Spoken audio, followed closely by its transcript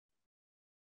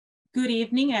Good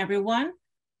evening, everyone.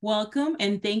 Welcome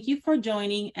and thank you for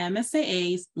joining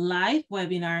MSAA's live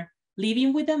webinar,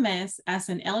 Living with MS as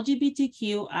an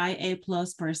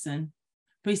LGBTQIA+ person,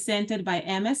 presented by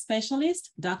MS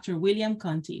specialist, Dr. William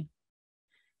Conte.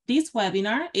 This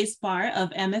webinar is part of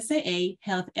MSAA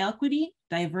Health Equity,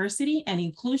 Diversity, and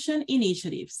Inclusion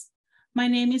Initiatives. My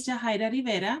name is Jahaira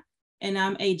Rivera, and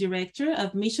I'm a Director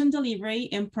of Mission Delivery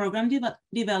and Program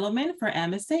Development for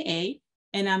MSAA,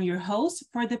 and I'm your host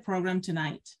for the program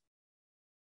tonight.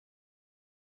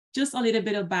 Just a little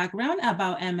bit of background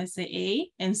about MSAA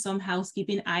and some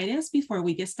housekeeping items before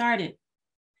we get started.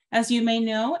 As you may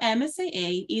know,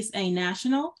 MSAA is a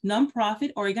national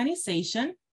nonprofit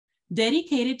organization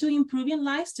dedicated to improving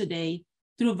lives today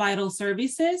through vital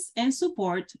services and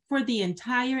support for the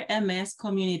entire MS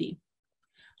community.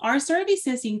 Our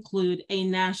services include a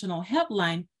national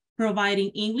helpline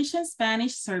providing English and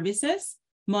Spanish services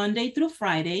Monday through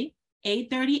Friday,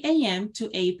 8:30 a.m. to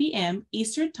 8 p.m.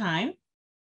 Eastern Time,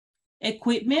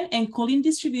 equipment and cooling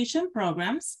distribution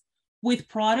programs with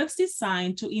products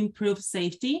designed to improve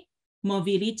safety,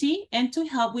 mobility, and to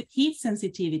help with heat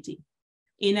sensitivity.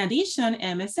 In addition,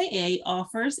 MSAA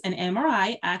offers an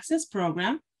MRI access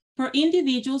program for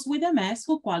individuals with MS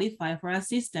who qualify for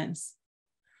assistance.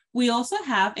 We also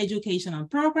have educational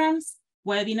programs,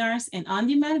 webinars, and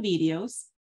on-demand videos,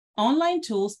 online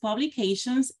tools,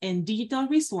 publications, and digital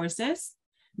resources.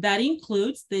 That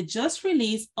includes the just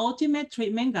released Ultimate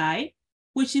Treatment Guide,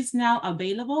 which is now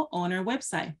available on our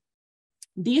website.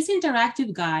 This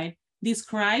interactive guide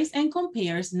describes and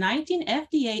compares 19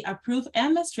 FDA-approved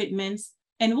MS treatments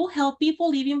and will help people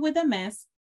living with MS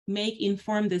make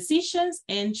informed decisions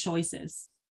and choices.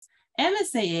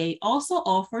 MSAA also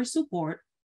offers support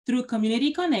through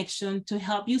Community Connection to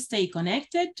help you stay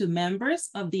connected to members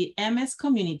of the MS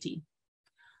community.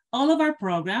 All of our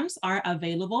programs are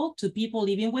available to people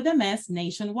living with MS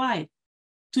nationwide.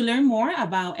 To learn more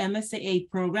about MSAA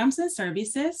programs and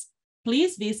services,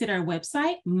 please visit our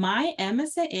website,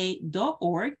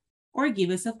 mymsaa.org, or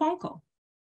give us a phone call.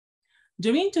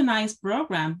 During tonight's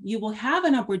program, you will have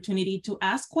an opportunity to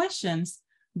ask questions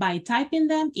by typing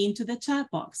them into the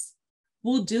chat box.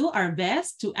 We'll do our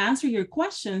best to answer your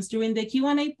questions during the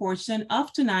Q&A portion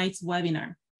of tonight's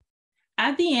webinar.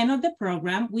 At the end of the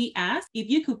program, we ask if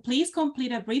you could please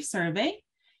complete a brief survey.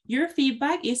 Your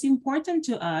feedback is important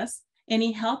to us, and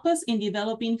it helps us in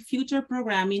developing future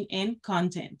programming and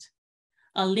content.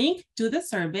 A link to the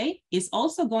survey is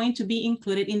also going to be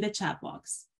included in the chat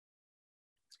box.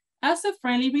 As a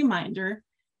friendly reminder,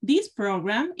 this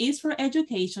program is for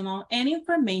educational and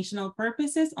informational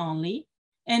purposes only,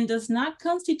 and does not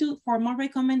constitute formal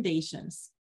recommendations.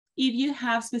 If you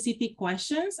have specific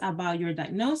questions about your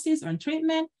diagnosis or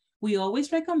treatment, we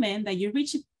always recommend that you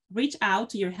reach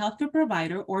out to your healthcare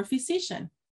provider or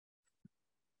physician.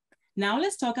 Now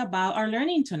let's talk about our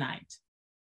learning tonight.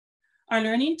 Our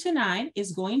learning tonight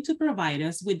is going to provide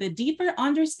us with a deeper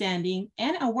understanding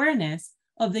and awareness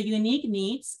of the unique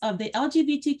needs of the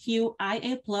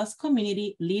LGBTQIA+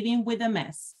 community living with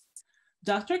MS.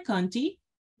 Dr. Conte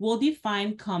will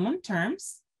define common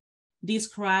terms,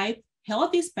 describe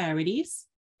health disparities,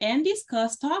 and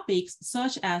discuss topics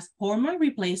such as hormone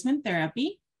replacement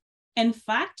therapy and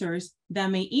factors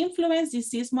that may influence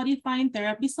disease-modifying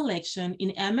therapy selection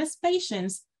in MS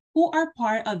patients who are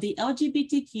part of the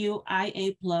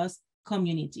LGBTQIA+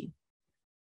 community.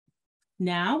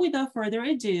 Now, without further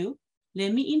ado,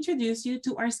 let me introduce you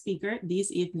to our speaker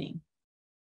this evening.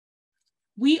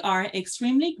 We are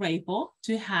extremely grateful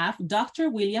to have Dr.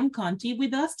 William Conte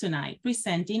with us tonight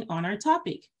presenting on our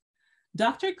topic.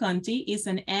 Dr. Conte is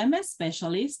an MS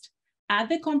specialist at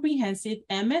the Comprehensive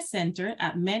MS Center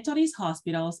at Methodist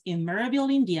Hospitals in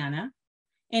Maryville, Indiana,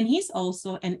 and he's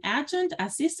also an adjunct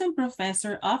assistant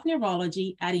professor of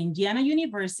neurology at Indiana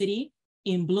University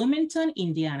in Bloomington,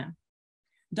 Indiana.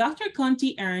 Dr.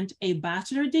 Conte earned a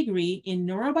bachelor's degree in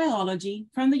neurobiology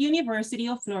from the University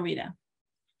of Florida.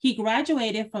 He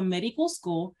graduated from medical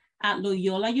school at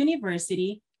Loyola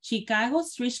University, Chicago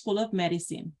Street School of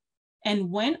Medicine,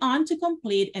 and went on to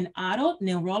complete an adult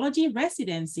neurology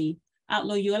residency at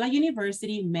Loyola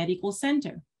University Medical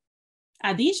Center.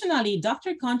 Additionally,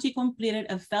 Dr. Conte completed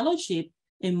a fellowship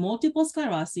in multiple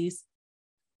sclerosis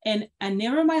and a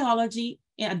neurobiology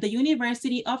at the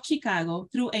University of Chicago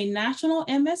through a National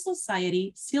MS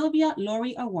Society Sylvia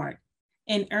Laurie Award,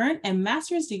 and earned a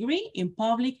master's degree in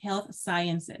public health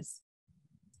sciences.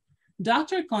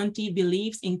 Dr. Conte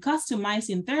believes in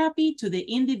customizing therapy to the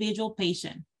individual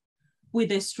patient.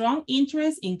 With a strong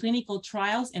interest in clinical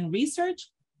trials and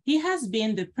research, he has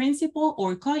been the principal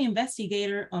or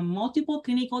co-investigator on multiple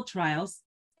clinical trials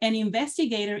and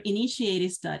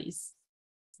investigator-initiated studies.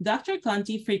 Dr.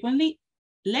 Conte frequently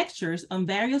lectures on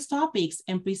various topics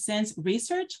and presents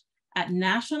research at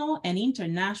national and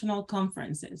international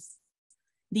conferences.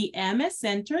 The MS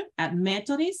Center at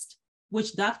Methodist,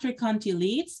 which Dr. Conte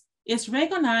leads, is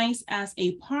recognized as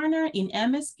a partner in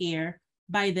MS care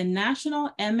by the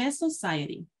National MS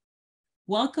Society.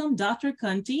 Welcome, Dr.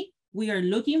 Conte. We are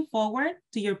looking forward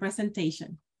to your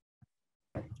presentation.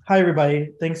 Hi, everybody.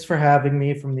 Thanks for having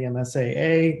me from the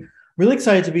MSAA. Really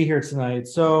excited to be here tonight.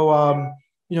 So,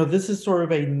 this is sort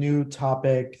of a new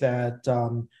topic that,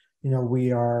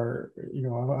 we are,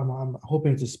 I'm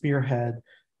hoping to spearhead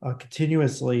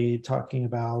continuously talking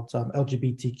about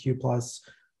LGBTQ plus,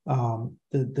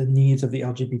 the needs of the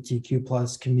LGBTQ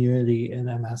plus community in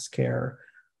MS care.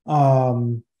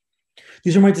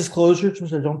 These are my disclosures,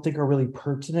 which I don't think are really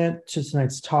pertinent to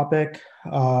tonight's topic.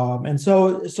 And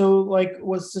so like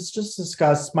was just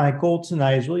discussed, my goal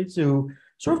tonight is really to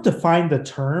sort of define the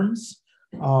terms,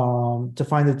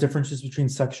 define the differences between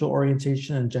sexual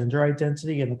orientation and gender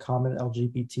identity and the common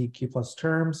LGBTQ plus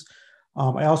terms.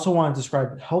 I also want to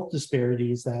describe health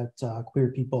disparities that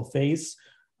queer people face.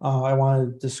 I want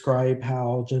to describe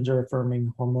how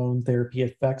gender-affirming hormone therapy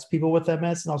affects people with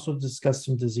MS, and also discuss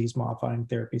some disease-modifying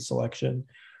therapy selection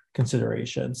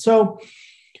considerations. So,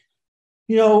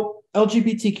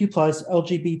 LGBTQ plus,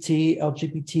 LGBT,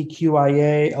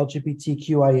 LGBTQIA,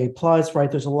 LGBTQIA plus,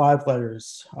 right? There's a lot of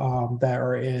letters that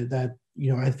are in that,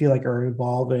 I feel like are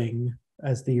evolving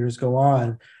as the years go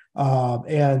on.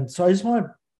 And so I just want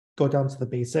to go down to the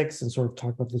basics and sort of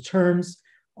talk about the terms.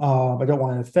 I don't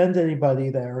want to offend anybody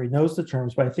that already knows the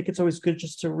terms, but I think it's always good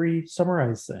just to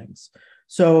re-summarize things.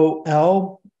 So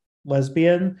L,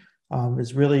 lesbian,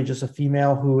 is really just a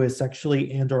female who is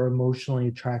sexually and or emotionally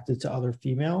attracted to other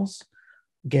females.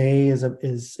 Gay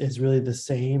is really the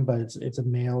same, but it's a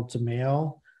male to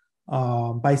male.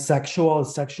 Bisexual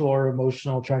is sexual or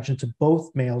emotional attraction to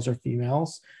both males or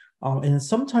females. And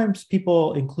sometimes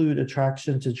people include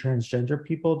attraction to transgender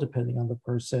people, depending on the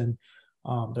person,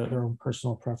 their own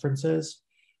personal preferences.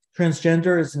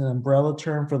 Transgender is an umbrella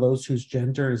term for those whose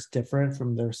gender is different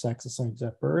from their sex assigned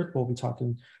at birth. We'll be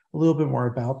talking a little bit more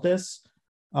about this.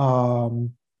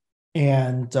 Q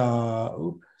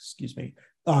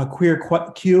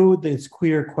is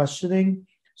queer questioning.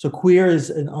 So queer is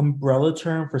an umbrella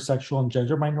term for sexual and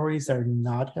gender minorities that are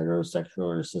not heterosexual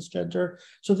or cisgender.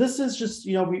 So this is just,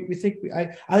 we think,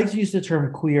 I like to use the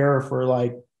term queer for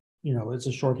like, it's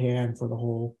a shorthand for the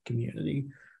whole community.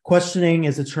 Questioning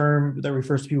is a term that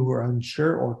refers to people who are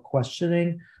unsure or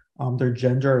questioning their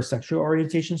gender or sexual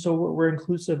orientation. So we're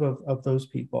inclusive of those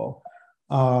people.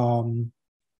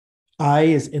 I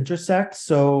is intersex.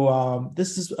 So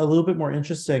this is a little bit more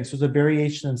interesting. So it's a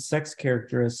variation in sex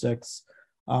characteristics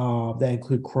that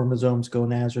include chromosomes,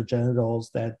 gonads, or genitals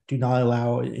that do not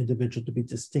allow an individual to be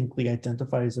distinctly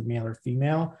identified as a male or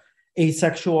female.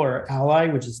 Asexual or ally,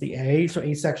 which is the A. So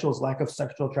asexual is lack of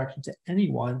sexual attraction to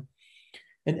anyone.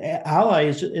 And ally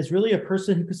is really a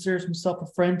person who considers himself a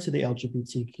friend to the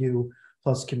LGBTQ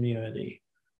plus community.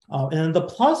 And then the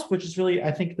plus, which is really,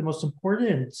 I think, the most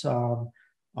important,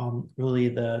 really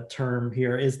the term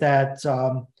here is that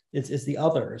it's the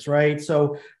others, right?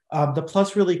 So the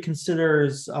plus really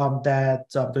considers that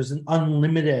there's an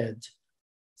unlimited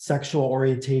sexual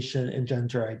orientation and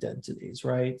gender identities,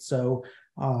 right? So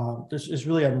there's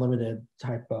really unlimited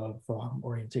type of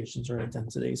orientations or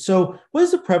identities. So what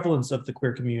is the prevalence of the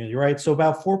queer community, right? So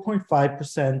about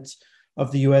 4.5%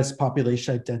 of the US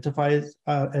population identifies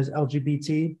as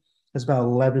LGBT. There's about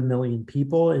 11 million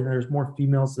people, and there's more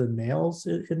females than males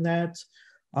in that.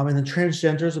 And then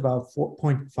transgender is about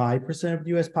 4.5% of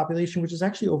the US population, which is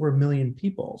actually over 1 million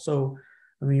people. So,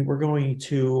 I mean, we're going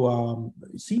to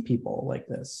see people like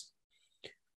this.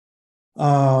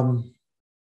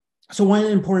 So one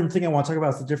important thing I want to talk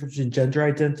about is the difference between gender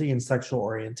identity and sexual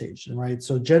orientation, right?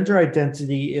 So gender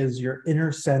identity is your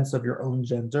inner sense of your own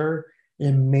gender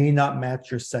and may not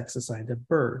match your sex assigned at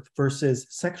birth, versus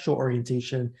sexual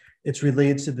orientation, it's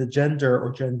related to the gender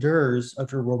or genders of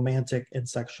your romantic and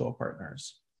sexual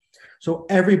partners. So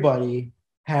everybody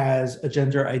has a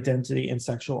gender identity and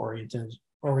sexual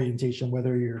orientation,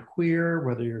 whether you're queer,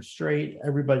 whether you're straight,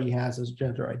 everybody has a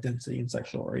gender identity and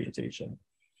sexual orientation.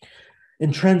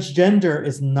 And transgender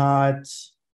is not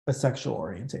a sexual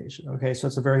orientation, okay? So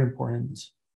it's a very important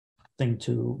thing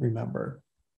to remember.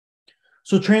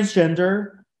 So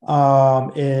transgender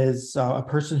is a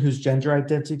person whose gender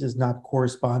identity does not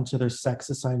correspond to their sex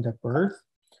assigned at birth.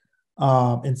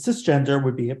 And cisgender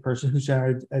would be a person whose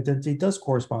gender identity does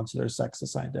correspond to their sex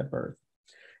assigned at birth.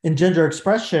 And gender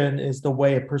expression is the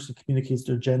way a person communicates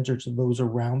their gender to those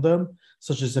around them,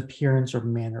 such as appearance or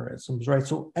mannerisms, right?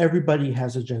 So everybody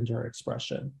has a gender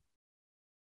expression.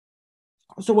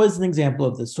 So what is an example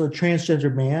of this? So a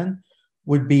transgender man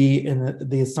would be in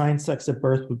the assigned sex at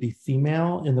birth would be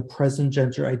female, and the present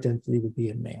gender identity would be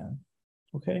a man.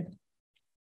 Okay.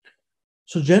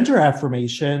 So gender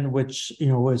affirmation, which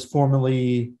was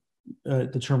formerly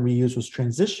the term we used was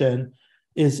transition,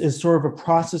 is sort of a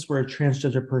process where a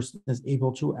transgender person is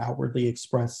able to outwardly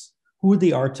express who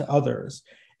they are to others.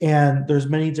 And there's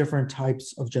many different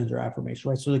types of gender affirmation,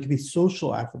 right? So there could be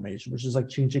social affirmation, which is like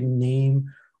changing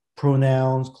name,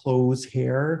 pronouns, clothes,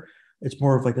 hair. It's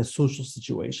more of like a social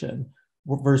situation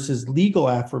versus legal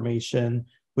affirmation,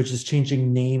 which is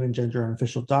changing name and gender on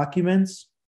official documents.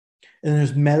 And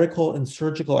there's medical and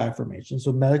surgical affirmation.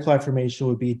 So medical affirmation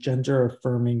would be gender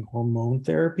affirming hormone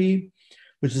therapy,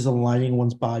 which is aligning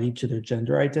one's body to their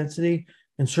gender identity.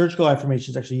 And surgical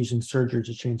affirmation is actually using surgery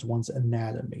to change one's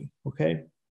anatomy. Okay.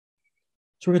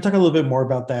 So we're going to talk a little bit more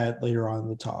about that later on in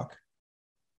the talk.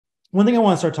 One thing I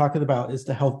want to start talking about is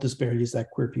the health disparities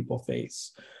that queer people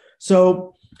face.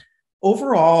 So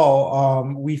overall,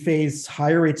 we face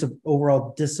higher rates of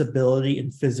overall disability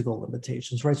and physical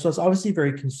limitations, right? So it's obviously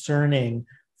very concerning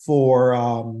for,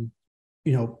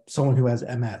 someone who has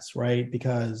MS, right?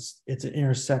 Because it's an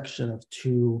intersection of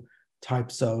two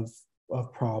types of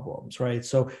problems, right?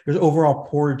 So there's overall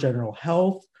poor general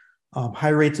health, high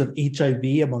rates of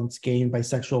HIV amongst gay and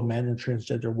bisexual men and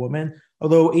transgender women.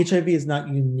 Although HIV is not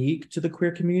unique to the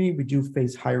queer community, we do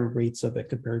face higher rates of it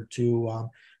compared to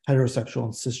heterosexual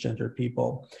and cisgender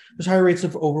people. There's higher rates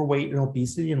of overweight and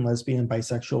obesity in lesbian and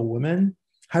bisexual women,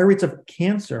 higher rates of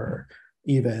cancer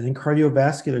even, and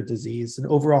cardiovascular disease, and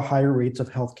overall higher rates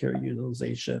of healthcare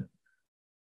utilization.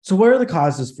 So what are the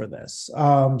causes for this?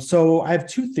 So I have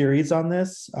two theories on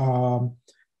this.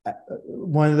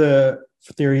 One of the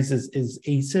theories is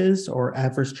ACEs, or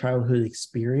adverse childhood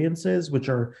experiences, which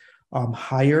are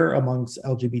higher amongst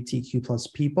LGBTQ plus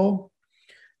people.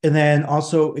 And then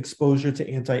also exposure to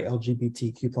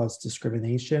anti-LGBTQ plus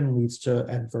discrimination leads to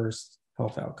adverse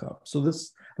health outcomes. So I'm going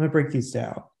to break these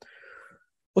down.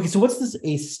 Okay, so what's this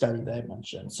ACE study that I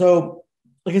mentioned? So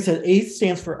like I said, ACE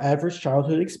stands for adverse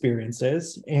childhood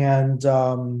experiences, and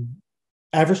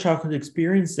adverse childhood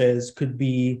experiences could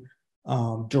be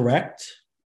direct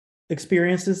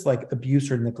experiences like abuse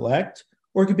or neglect,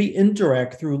 or it could be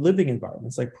indirect through living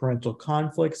environments like parental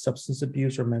conflict, substance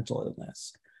abuse, or mental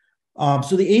illness.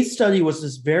 So the ACE study was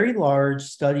this very large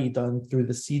study done through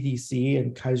the CDC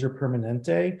and Kaiser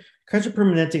Permanente. Kaiser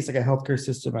Permanente is like a healthcare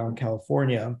system out in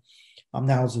California.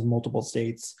 Now it's in multiple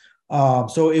states.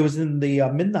 So it was in the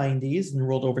mid-90s and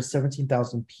enrolled over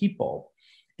 17,000 people.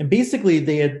 And basically,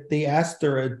 they asked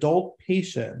their adult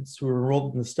patients who were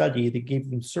enrolled in the study, they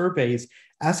gave them surveys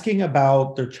asking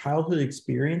about their childhood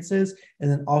experiences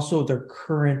and then also their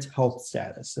current health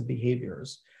status and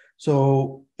behaviors.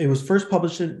 So it was first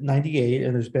published in 98,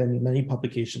 and there's been many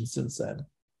publications since then.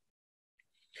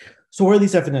 So what are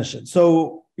these definitions?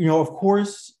 So, of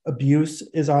course, abuse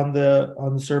is on the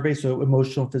survey. So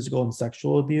emotional, physical, and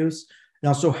sexual abuse, and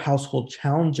also household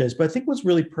challenges. But I think what's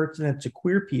really pertinent to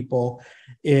queer people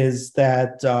is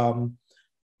that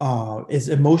is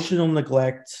emotional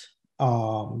neglect,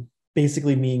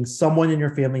 basically meaning someone in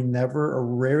your family never or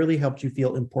rarely helped you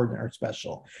feel important or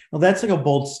special. Now that's like a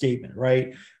bold statement,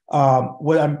 right?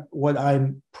 What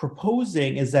I'm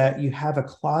proposing is that you have a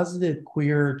closeted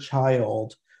queer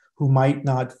child who might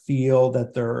not feel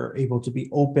that they're able to be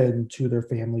open to their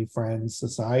family, friends,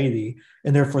 society,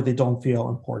 and therefore they don't feel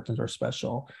important or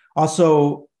special.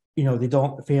 Also,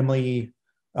 family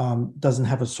doesn't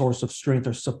have a source of strength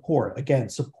or support. Again,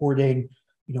 supporting,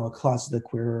 a closeted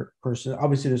queer person.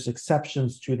 Obviously, there's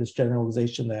exceptions to this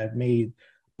generalization that I've made,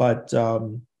 but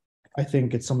I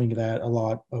think it's something that a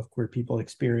lot of queer people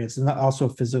experience. And also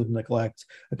physical neglect,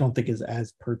 I don't think is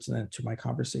as pertinent to my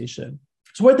conversation.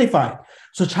 So what did they find?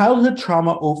 So childhood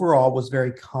trauma overall was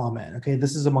very common. Okay,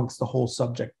 this is amongst the whole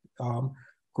subject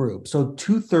group. So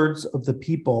 2/3 of the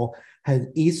people had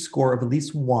an ACE score of at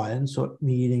least 1, so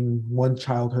meaning one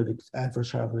adverse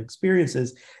childhood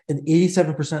experiences, and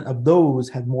 87% of those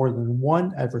had more than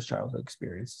one adverse childhood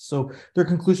experience. So their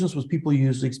conclusions was people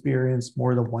usually experience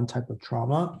more than one type of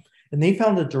trauma. And they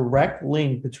found a direct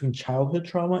link between childhood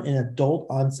trauma and adult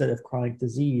onset of chronic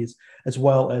disease, as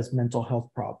well as mental health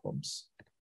problems.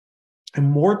 And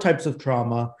more types of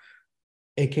trauma,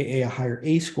 aka a higher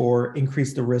ACE score,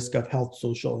 increase the risk of health,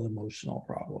 social, and emotional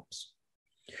problems.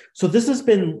 So this has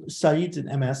been studied in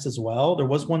MS as well. There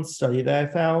was one study that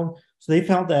I found. So they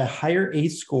found that a higher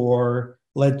ACE score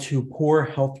led to poor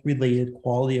health-related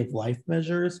quality of life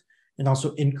measures and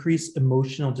also increased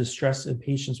emotional distress in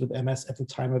patients with MS at the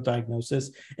time of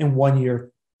diagnosis and 1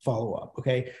 year follow-up,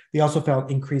 okay? They also found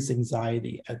increased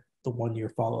anxiety at the 1 year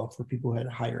follow-up for people who had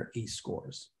higher ACE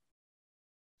scores.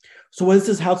 So what is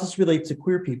this? How does this relate to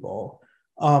queer people?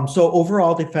 So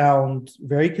overall, they found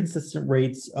very consistent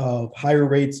rates of higher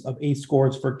rates of ACE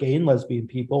scores for gay and lesbian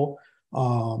people.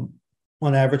 On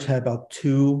average, had about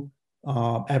 2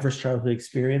 average childhood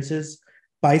experiences.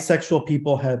 Bisexual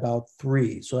people had about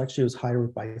 3. So actually it was higher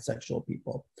with bisexual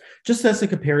people. Just as a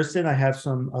comparison, I have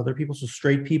some other people. So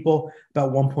straight people,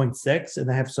 about 1.6, and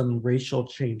I have some racial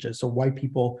changes. So white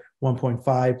people,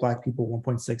 1.5, Black people,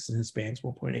 1.6, and Hispanics,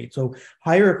 1.8. So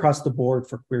higher across the board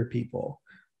for queer people.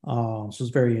 So it's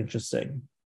very interesting.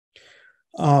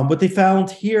 What they found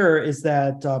here is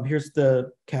that, here's the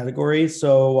category.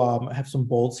 So I have some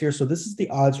bolts here. So this is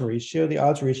the odds ratio. The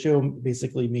odds ratio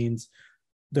basically means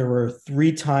there were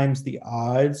 3 times the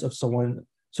odds of someone.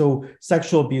 So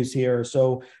sexual abuse here.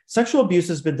 So sexual abuse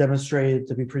has been demonstrated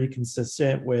to be pretty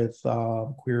consistent with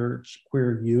queer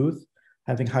youth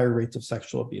having higher rates of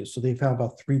sexual abuse. So they found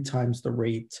about 3 times the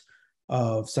rate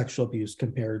of sexual abuse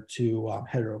compared to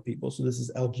hetero people. So this is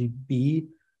LGB,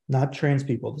 not trans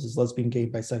people. This is lesbian, gay,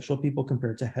 bisexual people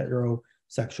compared to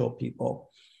heterosexual people.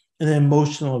 And then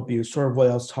emotional abuse, sort of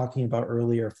what I was talking about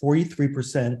earlier,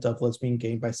 43% of lesbian,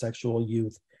 gay, bisexual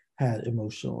youth had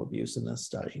emotional abuse in this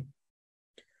study.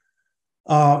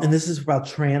 And this is about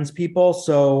trans people.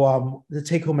 So the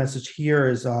take-home message here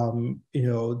is,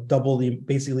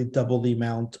 basically double the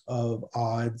amount of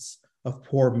odds of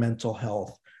poor mental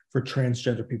health for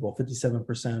transgender people.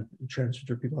 57%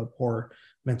 transgender people have poor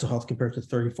mental health compared to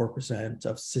 34%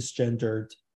 of cisgendered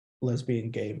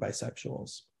lesbian, gay, and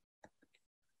bisexuals.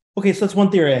 Okay, so that's one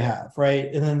theory I have,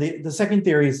 right? And then the second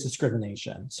theory is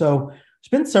discrimination. So there's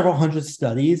been several hundred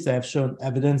studies that have shown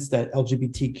evidence that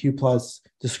LGBTQ plus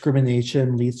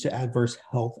discrimination leads to adverse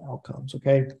health outcomes,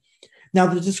 okay? Now,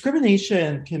 the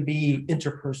discrimination can be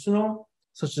interpersonal,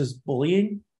 such as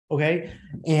bullying, okay?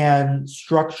 And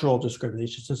structural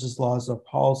discrimination, such as laws or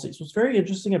policies. What's very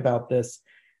interesting about this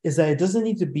is that it doesn't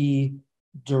need to be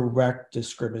direct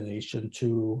discrimination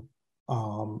to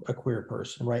a queer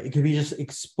person, right? It could be just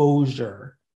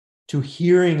exposure to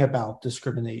hearing about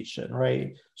discrimination,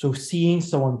 right? So seeing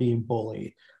someone being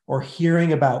bullied or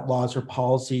hearing about laws or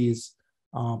policies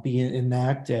being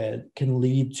enacted can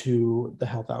lead to the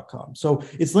health outcome. So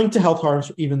it's linked to health harms,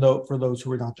 even though for those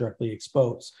who are not directly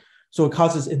exposed. So it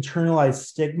causes internalized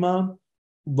stigma,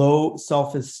 low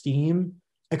self-esteem,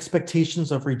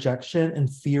 expectations of rejection,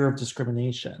 and fear of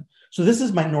discrimination. So this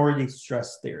is minority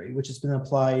stress theory, which has been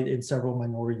applied in several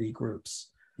minority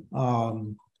groups.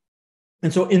 And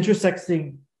so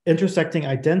intersecting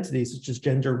identities such as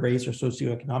gender, race, or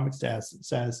socioeconomic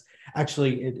status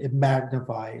actually it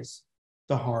magnifies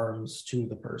the harms to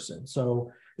the person.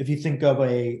 So if you think of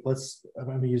I'm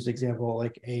going to use the example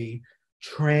like a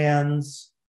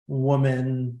trans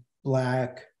woman,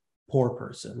 Black, poor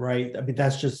person, right? I mean,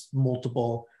 that's just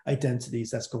multiple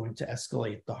identities that's going to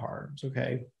escalate the harms,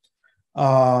 okay?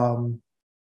 And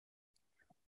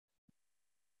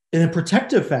then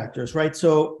protective factors, right?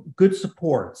 So good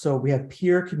support. So we have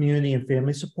peer, community, and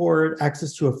family support,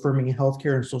 access to affirming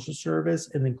healthcare and social service,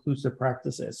 and inclusive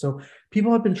practices. So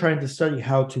people have been trying to study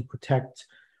how to protect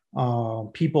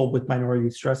people with minority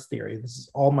stress theory. This is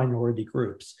all minority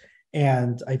groups.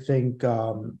 And I think,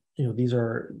 these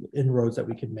are inroads that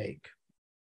we can make.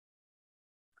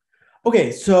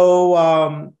 Okay, so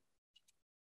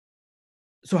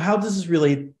how does this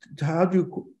relate? How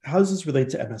does this relate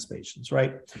to MS patients,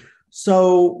 right?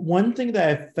 So one thing that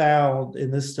I found in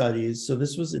this study, so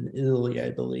this was in Italy, I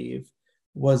believe,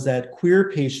 was that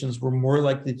queer patients were more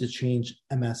likely to change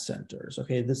MS centers.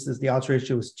 Okay, this is the odds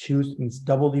ratio is 2, so it means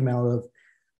double the amount of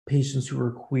patients who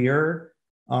were queer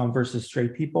versus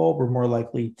straight people were more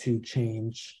likely to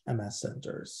change MS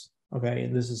centers. Okay,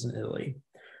 and this is in Italy.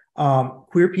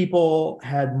 Queer people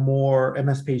had more,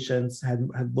 MS patients had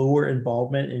lower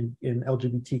involvement in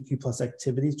LGBTQ plus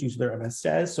activities due to their MS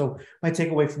status. So my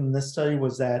takeaway from this study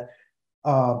was that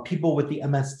people with the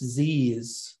MS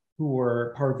disease who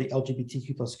were part of the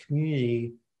LGBTQ plus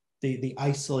community, they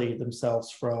isolated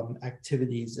themselves from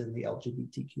activities in the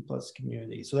LGBTQ plus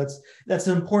community. So that's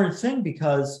an important thing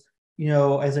because,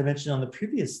 as I mentioned on the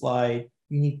previous slide,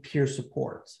 you need peer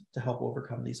support to help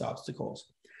overcome these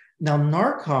obstacles. Now,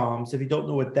 NARCOMS, if you don't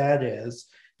know what that is,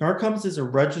 NARCOMS is a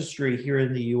registry here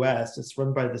in the US. It's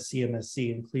run by the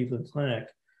CMSC in Cleveland Clinic.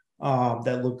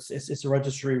 It's a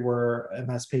registry where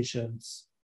MS patients,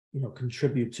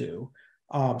 contribute to.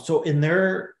 So in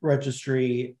their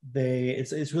registry,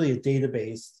 it's really a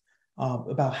database.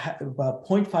 About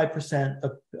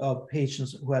 0.5% of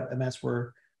patients who had MS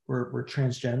were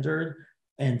transgendered,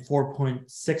 and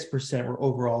 4.6% were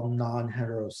overall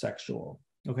non-heterosexual.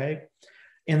 Okay.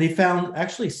 And they found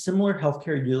actually similar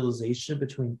healthcare utilization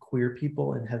between queer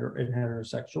people and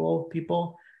heterosexual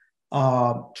people.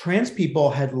 Trans people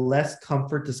had less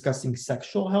comfort discussing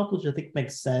sexual health, which I think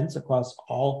makes sense across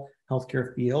all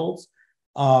healthcare fields.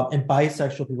 And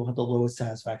bisexual people had the lowest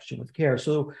satisfaction with care.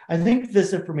 So I think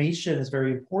this information is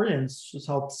very important to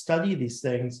help study these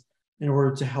things in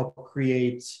order to help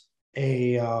create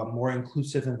a more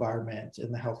inclusive environment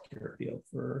in the healthcare field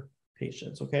for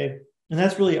patients, okay? And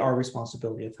that's really our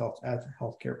responsibility as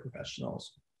healthcare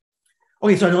professionals.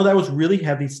 Okay, so I know that was really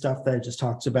heavy stuff that I just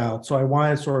talked about. So I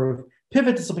want to sort of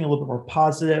pivot to something a little bit more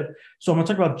positive. So I'm going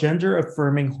to talk about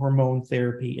gender-affirming hormone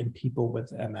therapy in people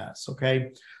with MS,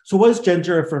 okay? So what is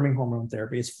gender-affirming hormone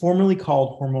therapy? It's formerly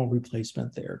called hormone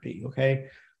replacement therapy, okay?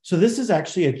 So this is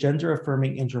actually a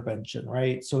gender-affirming intervention,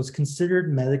 right? So it's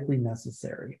considered medically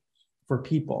necessary for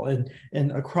people.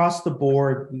 And across the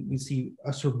board, we see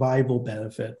a survival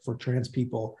benefit for trans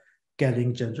people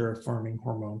getting gender-affirming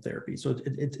hormone therapy. So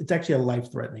it's actually a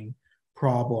life-threatening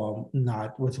problem,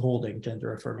 not withholding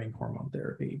gender-affirming hormone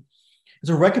therapy. It's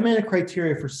a recommended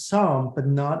criteria for some, but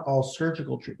not all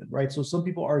surgical treatment, right? So some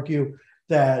people argue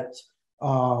that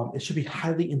it should be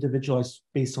highly individualized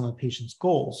based on the patient's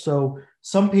goals. So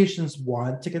some patients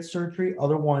want to get surgery,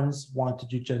 other ones want to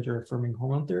do gender-affirming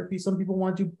hormone therapy. Some people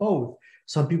want to do both.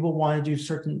 Some people want to do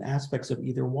certain aspects of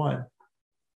either one.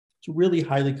 It's really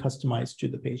highly customized to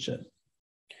the patient.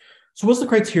 So what's the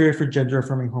criteria for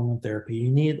gender-affirming hormone therapy?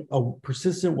 You need a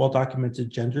persistent,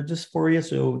 well-documented gender dysphoria.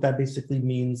 So that basically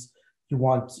means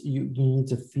you need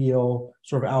to feel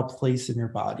sort of out of place in your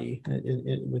body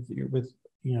with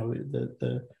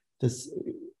this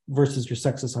versus your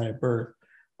sex assigned at birth.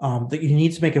 That you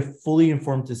need to make a fully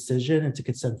informed decision and to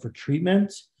consent for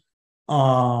treatment.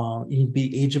 You need to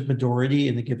be age of majority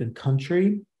in a given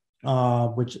country,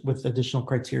 which with additional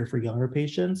criteria for younger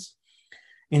patients.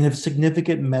 And if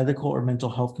significant medical or mental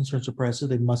health concerns are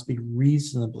present, they must be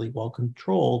reasonably well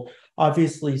controlled.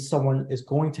 Obviously, someone is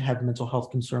going to have mental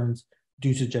health concerns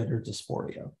due to gender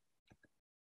dysphoria.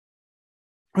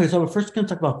 Okay, so we're first going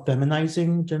to talk about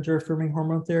feminizing gender-affirming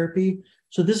hormone therapy.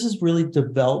 So this is really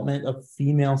development of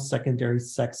female secondary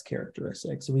sex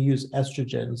characteristics. So we use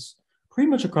estrogens pretty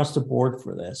much across the board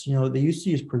for this. You know, they used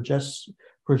to use progestins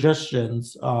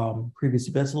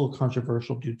previously, but that's a little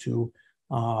controversial due to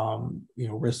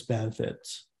risk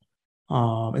benefits.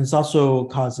 And this also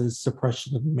causes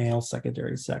suppression of male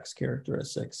secondary sex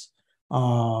characteristics.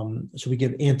 So we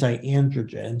give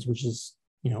anti-androgens, which is,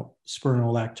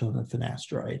 spironolactone and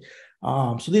finasteride.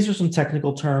 So these are some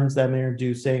technical terms that I'm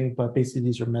introducing, but basically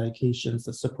these are medications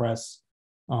that suppress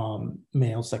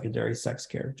male secondary sex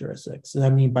characteristics. And I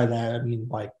mean by that, I mean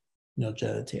like,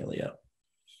 genitalia.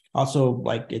 Also,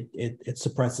 like it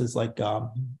suppresses like,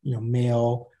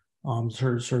 male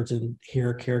certain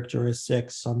hair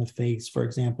characteristics on the face, for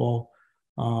example,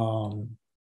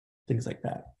 things like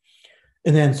that.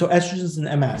 And then, so estrogens in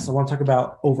MS. I want to talk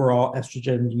about overall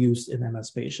estrogen use in MS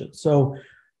patients. So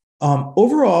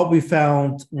overall, we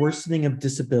found worsening of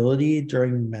disability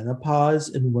during menopause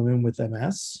in women with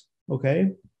MS,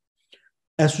 okay?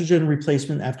 Estrogen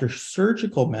replacement after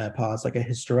surgical menopause, like a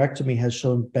hysterectomy, has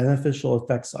shown beneficial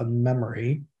effects on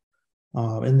memory.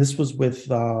 And this was with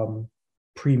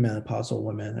premenopausal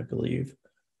women, I believe.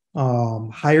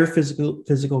 Higher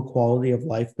physical quality of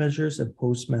life measures in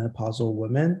postmenopausal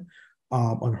women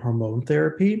on hormone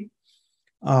therapy.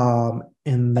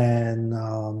 And then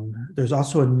there's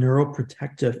also a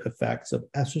neuroprotective effects of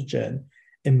estrogen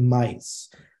in mice.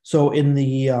 So in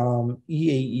the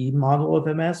EAE model of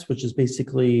MS, which is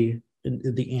basically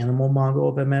the animal model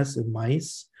of MS in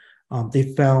mice,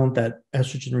 they found that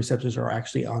estrogen receptors are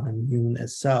actually on immune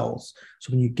as cells.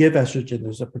 So when you give estrogen,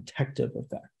 there's a protective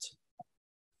effect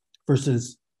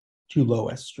versus too low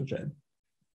estrogen.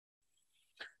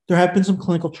 There have been some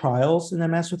clinical trials in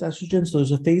MS with estrogen. So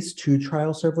there's a phase 2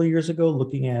 trial several years ago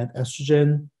looking at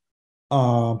estrogen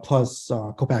plus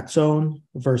Copaxone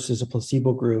versus a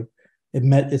placebo group. It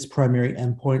met its primary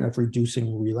endpoint of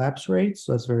reducing relapse rates.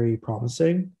 So that's very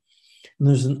promising. And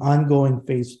there's an ongoing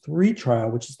phase 3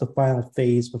 trial, which is the final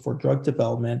phase before drug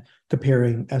development,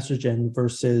 comparing estrogen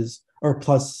versus or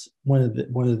plus one of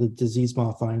the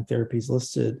disease-modifying therapies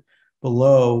listed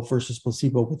below versus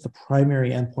placebo, with the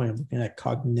primary endpoint of looking at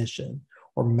cognition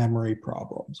or memory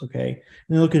problems. Okay, and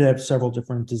they're looking at several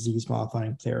different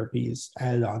disease-modifying therapies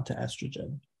added on to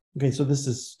estrogen. Okay, so this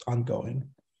is ongoing.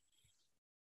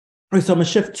 right, so I'm going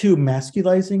to shift to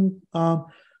masculizing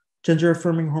gender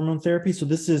affirming hormone therapy. So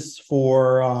this is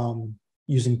for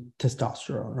using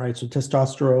testosterone, right? So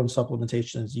testosterone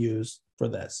supplementation is used for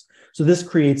this. So this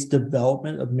creates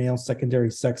development of male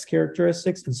secondary sex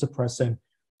characteristics and suppressing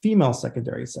female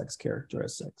secondary sex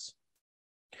characteristics.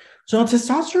 So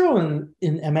testosterone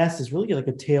in MS is really like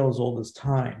a tale as old as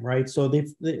time, right? So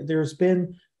there's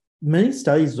been many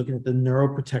studies looking at the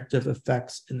neuroprotective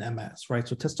effects in MS, right?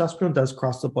 So testosterone does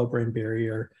cross the blood-brain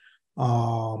barrier.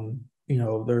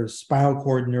 There's spinal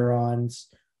cord neurons.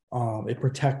 It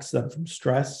protects them from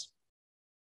stress,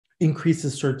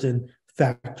 increases certain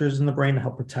factors in the brain to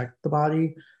help protect the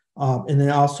body. And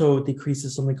then also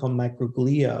decreases something called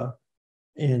microglia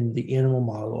in the animal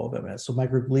model of MS. So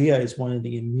microglia is one of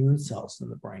the immune cells in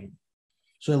the brain.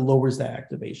 So it lowers that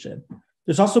activation.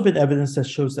 There's also been evidence that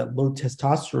shows that low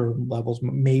testosterone levels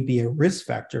may be a risk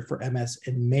factor for MS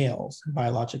in males,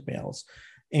 biologic males.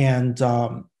 And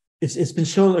it's been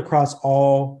shown across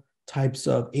all types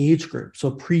of age groups.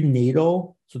 So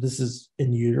prenatal, so this is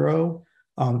in utero,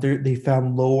 they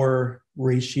found lower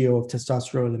ratio of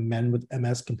testosterone in men with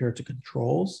MS compared to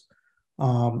controls.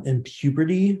 In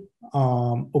puberty,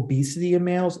 obesity in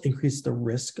males increased the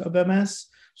risk of MS.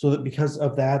 So that because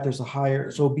of that,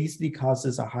 so obesity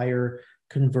causes a higher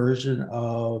conversion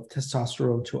of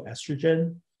testosterone to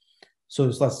estrogen. So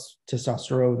there's less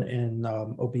testosterone in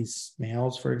obese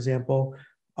males, for example.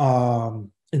 And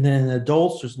then in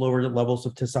adults, there's lower levels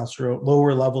of testosterone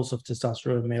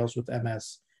in males with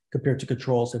MS compared to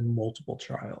controls in multiple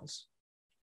trials.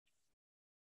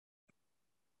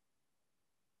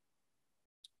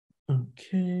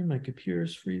 Okay, my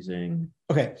computer's freezing.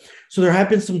 Okay, so there have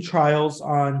been some trials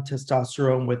on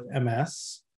testosterone with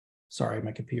MS. Sorry,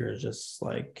 my computer is just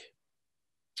like,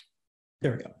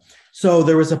 there we go. So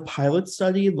there was a pilot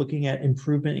study looking at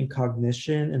improvement in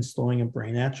cognition and slowing of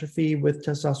brain atrophy with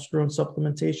testosterone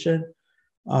supplementation.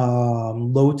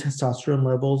 Low testosterone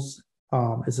levels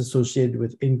is associated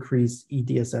with increased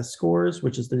EDSS scores,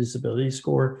 which is the disability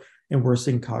score, and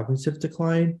worsening cognitive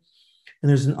decline. And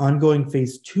there's an ongoing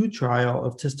phase 2 trial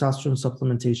of testosterone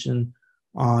supplementation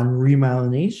on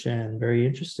remyelination. Very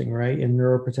interesting, right? And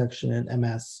neuroprotection in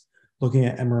MS, looking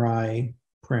at MRI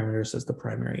parameters as the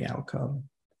primary outcome.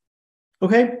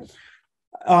 Okay.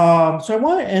 So I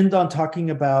want to end on talking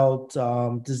about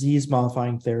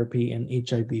disease-modifying therapy in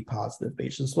HIV-positive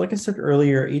patients. So like I said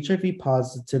earlier, HIV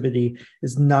positivity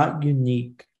is not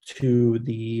unique to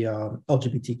the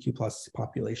LGBTQ plus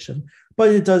population, but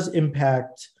it does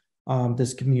impact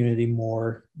this community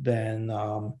more than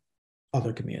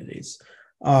other communities.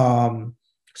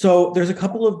 So there's a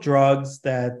couple of drugs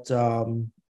that,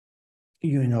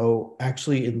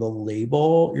 actually in the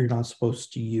label, you're not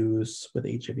supposed to use with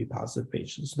HIV positive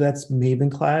patients. So that's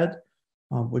Mavenclad,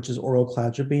 which is oral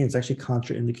cladribine. It's actually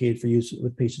contraindicated for use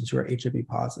with patients who are HIV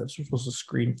positive. So we're supposed to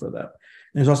screen for them.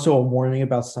 And there's also a warning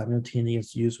about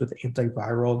simultaneous use with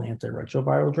antiviral and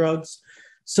antiretroviral drugs.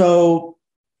 So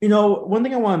one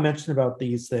thing I want to mention about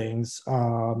these things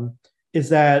is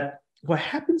that what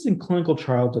happens in clinical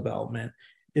trial development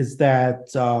is that,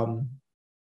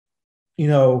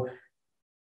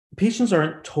 patients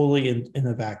aren't totally in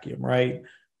a vacuum, right?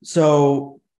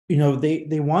 So,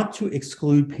 they want to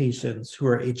exclude patients who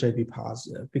are HIV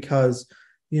positive because,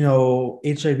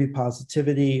 HIV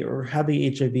positivity or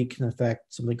having HIV can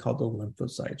affect something called the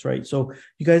lymphocytes, right? So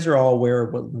you guys are all aware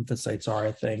of what lymphocytes are,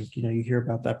 I think. You hear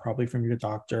about that probably from your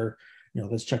doctor.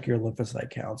 Let's check your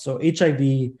lymphocyte count. So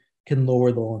HIV can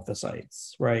lower the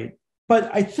lymphocytes, right? But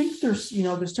I think there's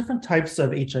different types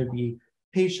of HIV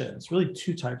patients, really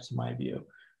two types in my view.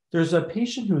 There's a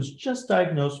patient who was just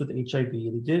diagnosed with HIV.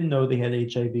 They didn't know they had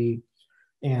HIV,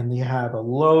 and they have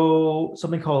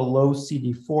something called a low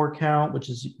CD4 count, which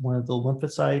is one of the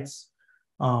lymphocytes,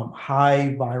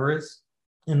 high virus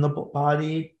in the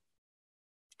body,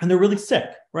 and they're really sick,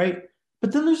 right?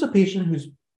 But then there's a patient who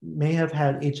may have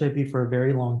had HIV for a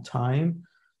very long time,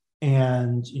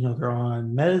 and they're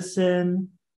on medicine.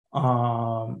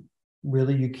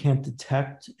 Really, you can't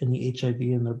detect any HIV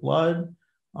in their blood.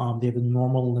 They have a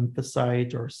normal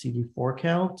lymphocyte or CD4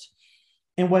 count.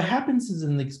 And what happens is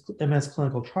in the MS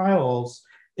clinical trials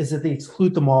is that they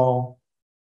exclude them all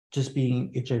just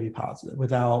being HIV positive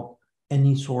without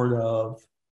any sort of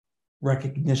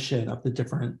recognition of the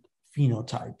different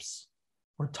phenotypes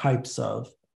or types of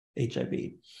HIV.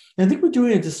 And I think we're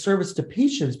doing a disservice to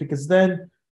patients because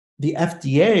then the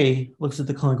FDA looks at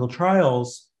the clinical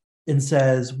trials and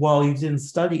says, well, you didn't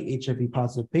study HIV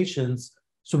positive patients,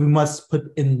 so we must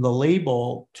put in the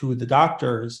label to the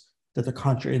doctors that they're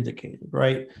contraindicated,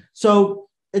 right? So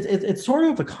it's sort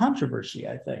of a controversy,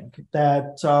 I think,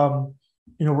 that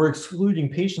we're excluding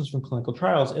patients from clinical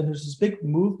trials. And there's this big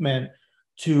movement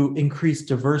to increase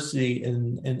diversity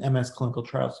in MS clinical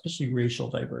trials, especially racial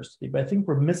diversity. But I think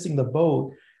we're missing the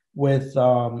boat with,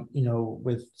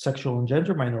 with sexual and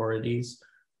gender minorities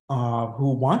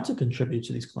who want to contribute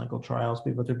to these clinical trials,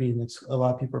 but a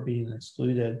lot of people are being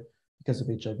excluded because of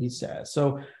HIV status.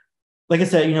 So, like I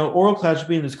said, oral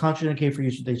cladribine is contraindicated for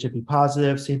use with HIV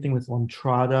positive. Same thing with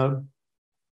Lemtrada.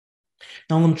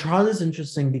 Now, Lemtrada is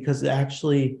interesting because it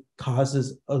actually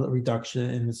causes a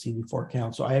reduction in the CD4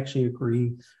 count. So I actually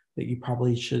agree that you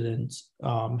probably shouldn't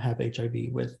have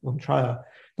HIV with Lemtrada.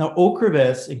 Now,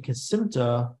 Ocrevus and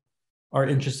Kesimpta are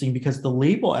interesting because the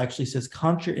label actually says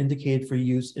contraindicated for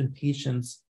use in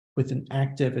patients with an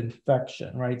active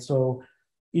infection, right? So,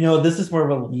 this is more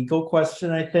of a legal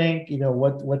question, I think.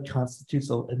 What constitutes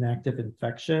an active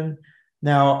infection?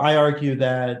 Now, I argue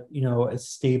that, a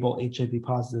stable HIV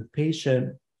positive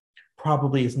patient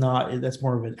probably is not, that's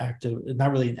more of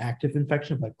not really an active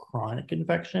infection, but chronic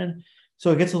infection.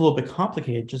 So it gets a little bit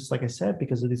complicated, just like I said,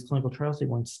 because of these clinical trials, they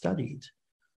weren't studied.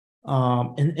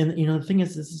 The thing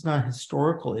is, this is not a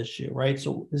historical issue, right?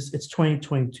 So it's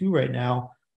 2022 right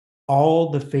now.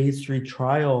 All the phase 3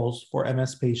 trials for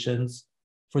MS patients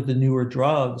for the newer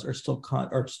drugs are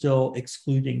still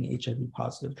excluding HIV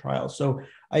positive trials. So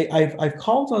I've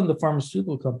called on the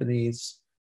pharmaceutical companies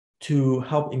to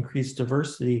help increase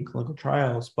diversity in clinical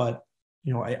trials, but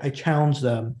I challenge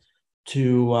them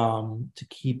to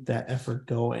keep that effort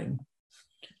going.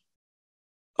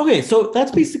 Okay, so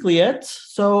that's basically it.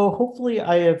 So hopefully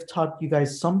I have taught you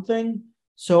guys something.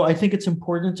 So I think it's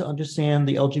important to understand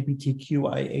the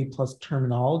LGBTQIA plus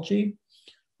terminology.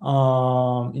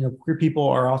 Queer people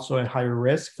are also at higher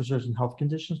risk for certain health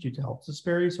conditions due to health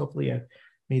disparities. Hopefully I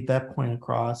made that point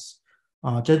across.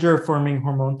 Gender-affirming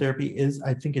hormone therapy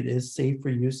I think it is safe for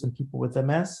use in people with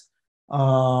MS.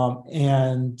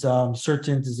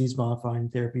 Certain disease-modifying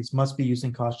therapies must be used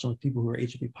in caution with people who are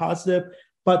HIV positive,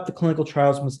 but the clinical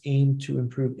trials must aim to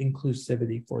improve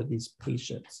inclusivity for these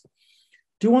patients.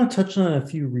 Do want to touch on a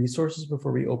few resources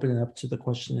before we open it up to the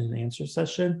question and answer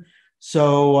session.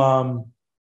 So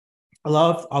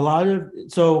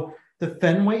the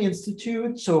Fenway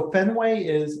Institute. So Fenway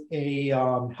is a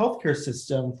healthcare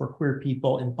system for queer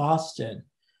people in Boston.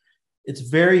 It's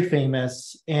very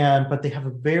famous, but they have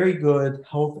a very good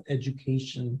health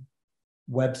education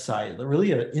website,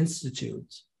 really an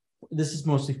institute. This is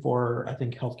mostly for, I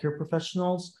think, healthcare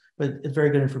professionals, but it's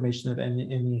very good information if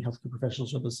any healthcare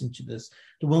professionals are listening to this.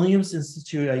 The Williams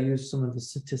Institute, I use some of the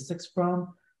statistics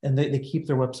from, and they keep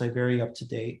their website very up to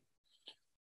date.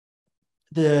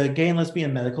 The Gay and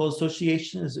Lesbian Medical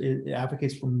Association it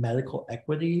advocates for medical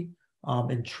equity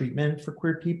and treatment for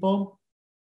queer people.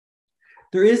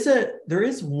 There is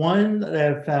one that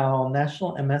I've found,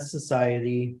 National MS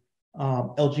Society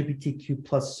LGBTQ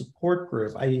plus support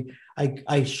group.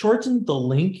 I shortened the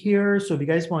link here, so if you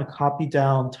guys want to copy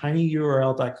down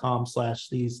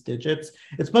tinyurl.com/these digits,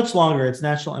 it's much longer. It's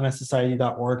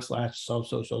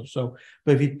nationalmssociety.org/so.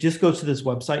 But if you just go to this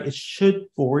website, it should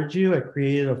forward you. I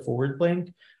created a forward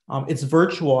link. It's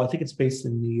virtual. I think it's based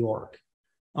in New York.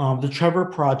 The Trevor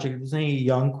Project, if there's any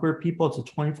young queer people, it's a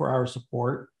 24-hour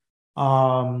support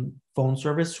phone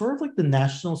service, sort of like the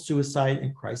National Suicide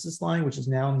and Crisis Line, which is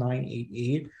now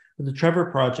 988. But the Trevor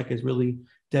Project is really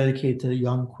dedicated to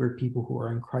young queer people who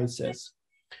are in crisis.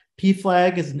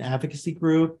 PFLAG is an advocacy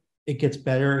group. It Gets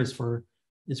Better is for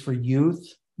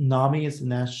youth. NAMI is the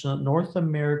National North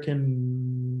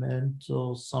American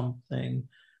Mental something.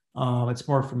 It's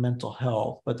more for mental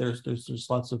health, but there's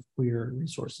lots of queer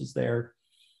resources there.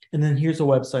 And then here's a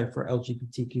website for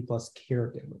LGBTQ plus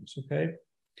caregivers. Okay.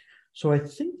 So I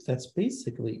think that's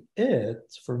basically it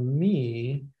for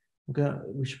me.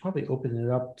 We should probably open it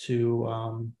up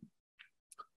to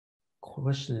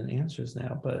question and answers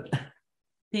now, but.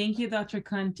 Thank you, Dr.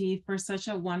 Conte, for such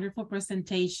a wonderful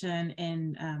presentation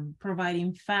and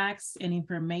providing facts and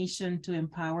information to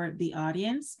empower the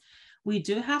audience. We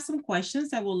do have some questions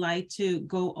that we'd like to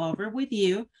go over with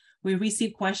you. We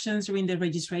received questions during the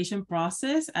registration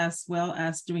process as well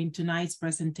as during tonight's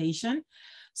presentation.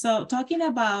 So talking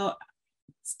about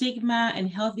stigma and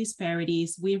health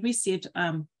disparities, we received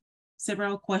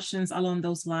several questions along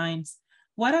those lines.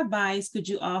 What advice could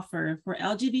you offer for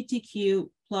LGBTQ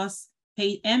plus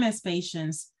MS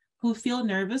patients who feel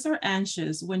nervous or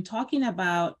anxious when talking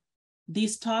about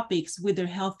these topics with their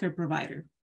healthcare provider?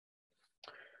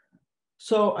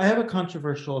 So I have a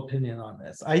controversial opinion on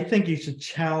this. I think you should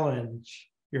challenge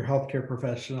your healthcare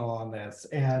professional on this.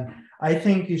 And I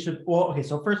think you should,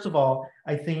 so first of all,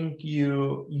 I think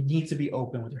you need to be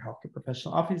open with your healthcare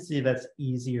professional. Obviously, that's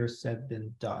easier said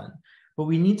than done. but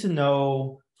we need to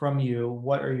know from you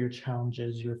what are your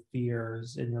challenges, your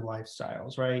fears, and your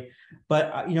lifestyles, right?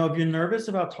 But if you're nervous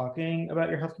about talking about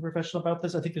your healthcare professional about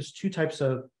this, I think there's two types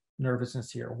of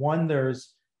nervousness here. One,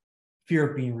 there's fear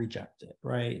of being rejected,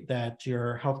 right? That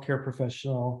your healthcare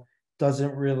professional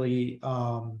doesn't really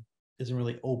isn't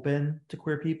really open to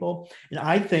queer people. And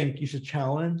I think you should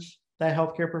challenge that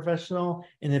healthcare professional.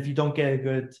 And if you don't get a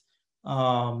good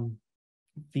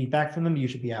feedback from them, you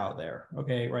should be out of there.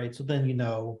 Okay, right. So then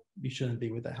you shouldn't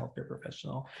be with a healthcare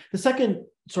professional. The second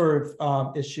sort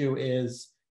of issue is,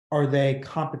 are they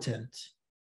competent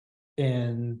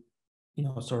in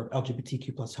sort of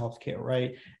LGBTQ plus healthcare,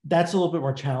 right? That's a little bit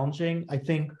more challenging. I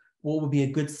think what would be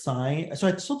a good sign, so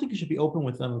I still think you should be open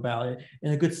with them about it.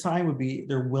 And a good sign would be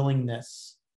their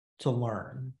willingness to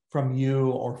learn from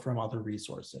you or from other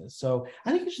resources. So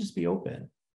I think you should just be open.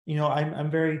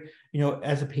 I'm very,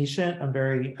 as a patient, I'm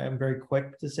very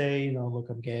quick to say, look,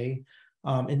 I'm gay.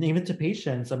 And even to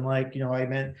patients, I'm like,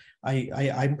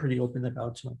 I'm pretty open about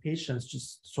it to my patients,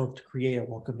 just sort of to create a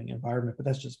welcoming environment, but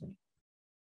that's just me.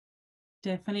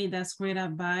 Definitely, that's great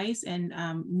advice. And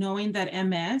knowing that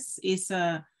MS is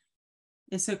a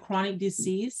chronic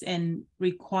disease and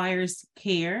requires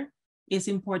care, it's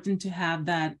important to have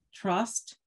that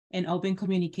trust and open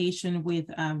communication with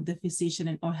the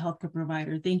physician or healthcare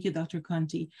provider. Thank you, Dr.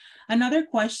 Conte. Another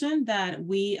question that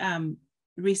we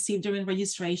received during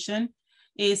registration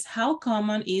is, how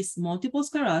common is multiple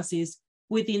sclerosis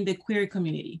within the queer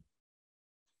community?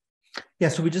 Yeah,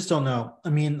 so we just don't know. I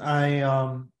mean,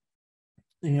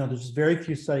 there's very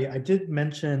few studies. I did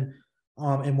mention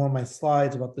in one of my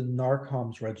slides about the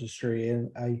NARCOMS registry, and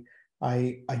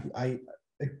I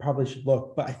probably should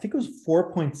look, but I think it was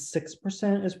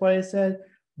 4.6% is what I said,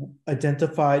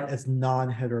 identified as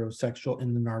non-heterosexual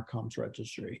in the NARCOMS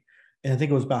registry. And I think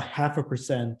it was about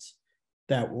 0.5%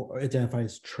 that were identified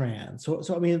as trans.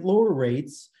 So I mean, lower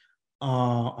rates,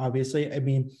 obviously. I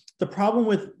mean, the problem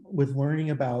with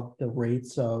learning about the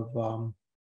rates of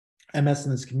MS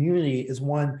in this community is,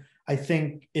 one, I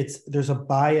think there's a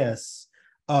bias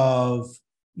of,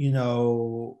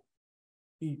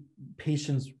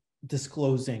 patients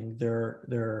disclosing their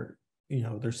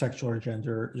sexual or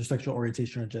gender, their sexual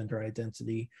orientation or gender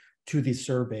identity to these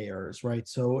surveyors, right?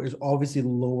 So there's obviously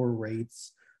lower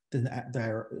rates that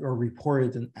are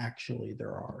reported than actually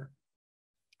there are.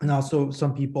 And also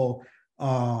some people,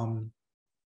 for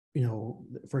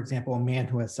example, a man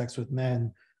who has sex with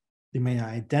men, they may not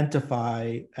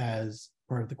identify as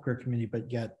part of the queer community,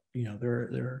 but yet,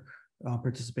 they're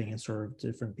participating in sort of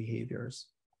different behaviors.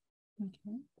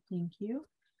 Okay, thank you.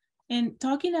 And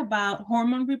talking about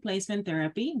hormone replacement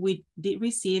therapy, we did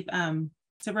receive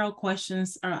several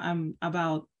questions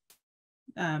about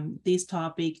this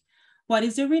topic. What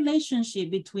is the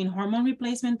relationship between hormone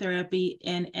replacement therapy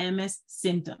and MS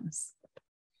symptoms?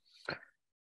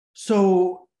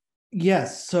 So,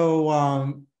 yes.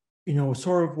 So,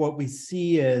 sort of what we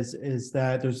see is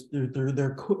that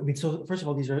so first of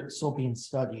all, these are still being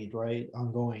studied, right,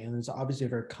 ongoing, and there's obviously a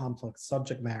very complex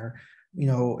subject matter,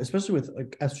 especially with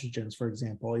like estrogens, for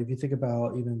example. If you think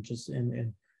about even just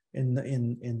in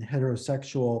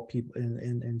heterosexual people,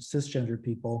 in cisgender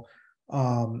people,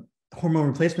 hormone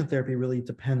replacement therapy really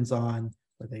depends on,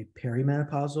 are they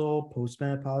perimenopausal,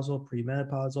 postmenopausal,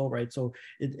 premenopausal, right? So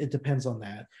it depends on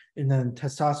that. And then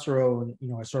testosterone,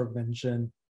 I sort of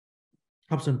mentioned,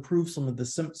 helps improve some of the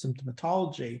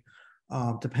symptomatology,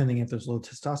 depending if there's low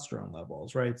testosterone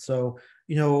levels, right? So,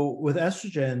 with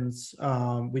estrogens,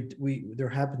 there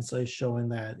have been studies showing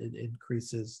that it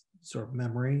increases sort of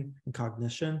memory and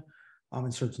cognition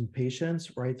in certain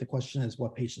patients, right? The question is,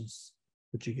 what patients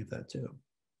would you give that to?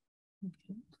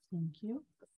 Okay, thank you.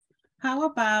 How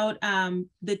about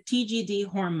the TGD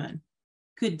hormone?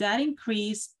 Could that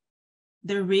increase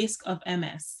the risk of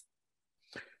MS?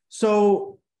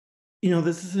 So,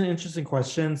 this is an interesting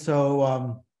question.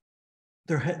 So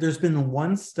there's been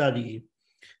one study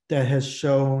that has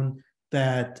shown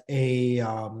that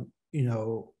testosterone,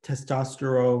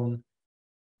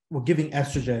 giving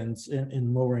estrogens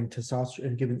and lowering testosterone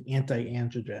and giving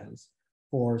anti-androgens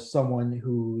for someone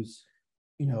who's,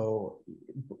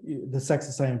 the sex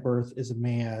assigned at birth is a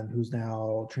man who's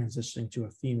now transitioning to a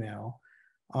female,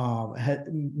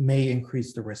 may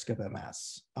increase the risk of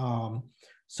MS.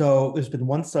 So there's been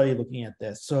one study looking at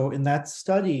this. So in that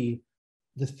study,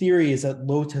 the theory is that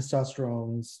low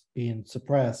testosterone being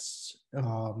suppressed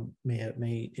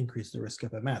may increase the risk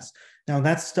of MS. Now, in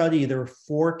that study, there were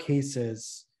 4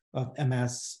 cases of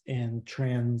MS in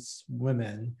trans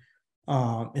women,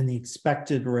 and the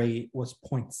expected rate was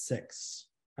 0.6,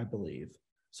 I believe.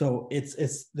 So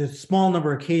it's the small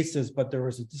number of cases, but there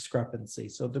was a discrepancy.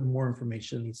 So the more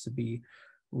information needs to be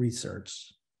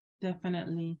researched.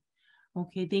 Definitely.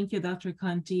 Okay, thank you, Dr.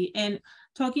 Conte. And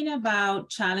talking about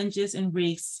challenges and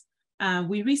risks,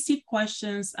 we received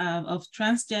questions of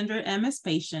transgender MS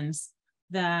patients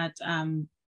that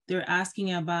they're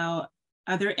asking about,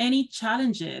 are there any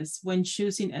challenges when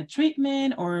choosing a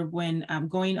treatment or when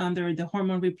going under the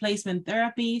hormone replacement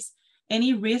therapies?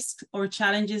 Any risks or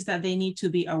challenges that they need to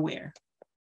be aware?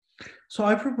 So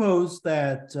I propose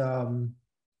that,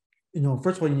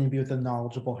 first of all, you need to be with a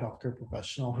knowledgeable healthcare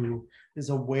professional who is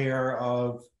aware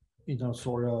of,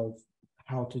 sort of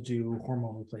how to do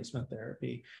hormone replacement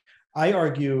therapy. I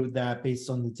argue that based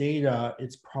on the data,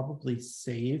 it's probably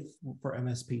safe for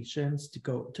MS patients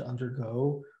to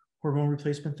undergo hormone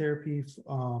replacement therapy.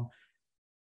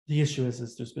 The issue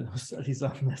is there's been no studies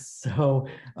on this. So,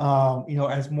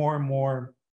 as more and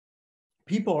more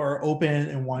people are open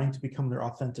and wanting to become their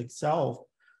authentic self,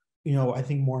 I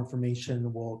think more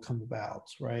information will come about,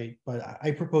 right? But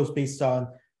I propose based on,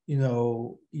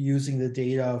 using the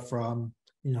data from,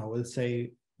 let's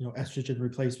say, estrogen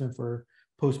replacement for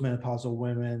postmenopausal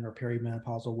women or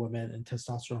perimenopausal women and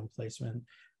testosterone replacement,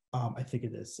 I think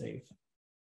it is safe.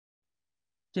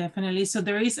 Definitely. So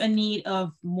there is a need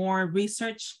of more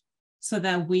research so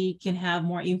that we can have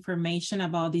more information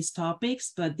about these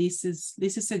topics, but this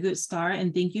is a good start.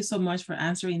 And thank you so much for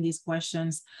answering these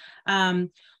questions.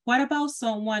 What about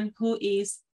someone who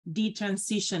is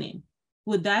detransitioning?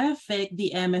 Would that affect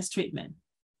the MS treatment?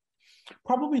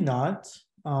 Probably not.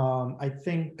 I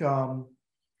think,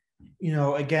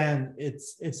 again,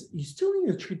 it's you still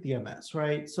need to treat the MS,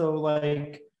 right? So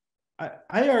like,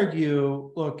 I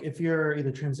argue, look, if you're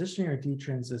either transitioning or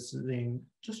detransitioning,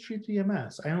 just treat the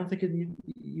MS. I don't think you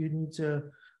need to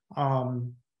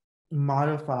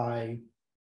modify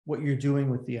what you're doing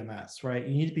with the MS, right?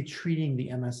 You need to be treating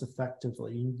the MS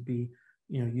effectively. You need to be,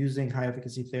 using high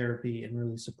efficacy therapy and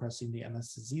really suppressing the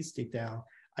MS disease state down.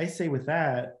 I say with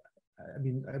that, I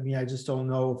mean, I just don't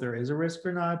know if there is a risk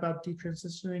or not about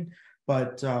detransitioning,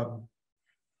 but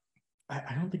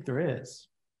I don't think there is.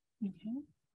 Okay.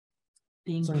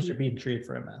 As long as you're being treated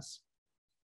for MS.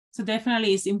 So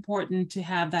definitely it's important to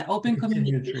have that open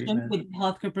communication with the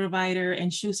healthcare provider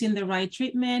and choosing the right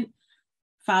treatment,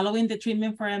 following the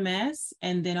treatment for MS,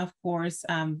 and then of course,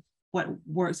 what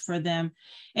works for them.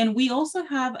 And we also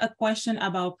have a question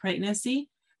about pregnancy.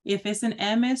 If it's an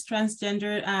MS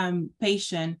transgender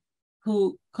patient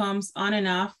who comes on and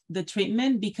off the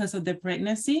treatment because of the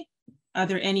pregnancy, are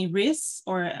there any risks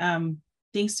or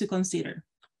things to consider?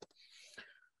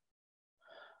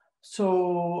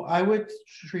 So I would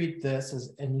treat this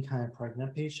as any kind of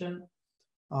pregnant patient.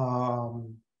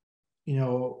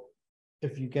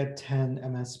 If you get 10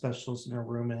 MS specialists in a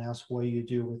room and ask what you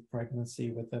do with pregnancy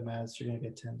with MS, you're going to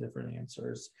get 10 different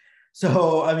answers.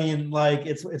 So, I mean, like,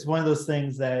 it's one of those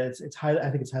things that it's highly, I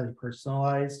think it's highly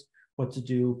personalized what to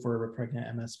do for a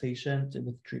pregnant MS patient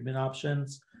with treatment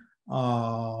options,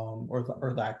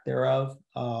 or lack thereof.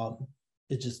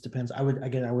 It just depends. I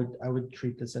would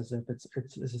treat this as if it's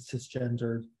a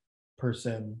cisgendered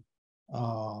person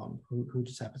who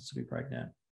just happens to be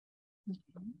pregnant. Okay.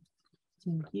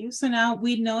 Thank you. So now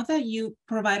we know that you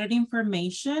provided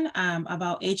information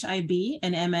about HIV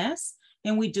and MS,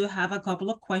 and we do have a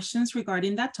couple of questions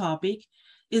regarding that topic.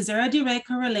 Is there a direct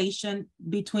correlation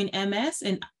between MS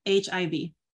and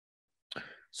HIV?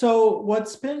 So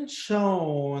what's been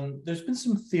shown, there's been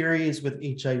some theories with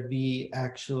HIV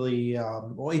actually,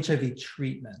 HIV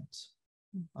treatment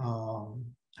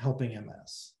helping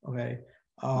MS, okay?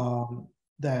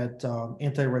 That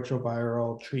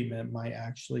antiretroviral treatment might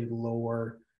actually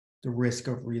lower the risk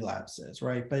of relapses,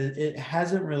 right? But it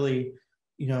hasn't really,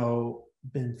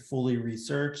 been fully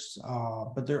researched,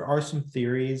 but there are some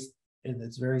theories, and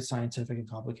it's very scientific and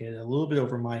complicated, a little bit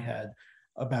over my head,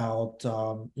 about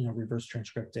reverse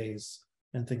transcriptase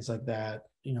and things like that,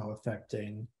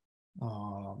 affecting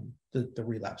the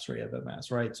relapse rate of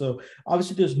MS, right? So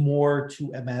obviously there's more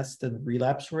to MS than the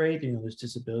relapse rate. There's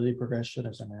disability progression,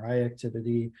 there's MRI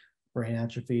activity, brain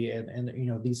atrophy, and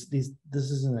this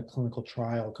isn't a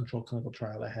controlled clinical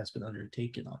trial that has been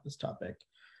undertaken on this topic.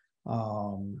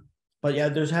 But yeah,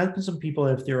 has been some people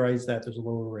that have theorized that there's a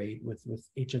lower rate with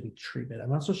HIV treatment.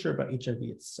 I'm not so sure about HIV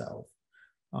itself.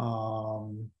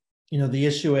 The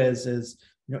issue is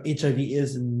HIV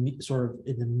is sort of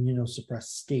an immunosuppressed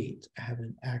state,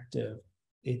 having active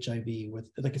HIV with,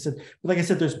 like I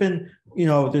said, there's been,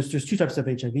 there's two types of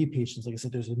HIV patients. Like I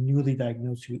said, there's a newly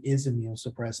diagnosed who is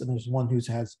immunosuppressed, and there's one who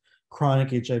has chronic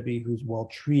HIV who's well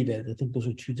treated. I think those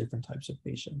are two different types of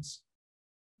patients.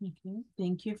 Okay,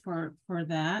 thank you for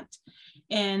that.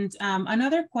 And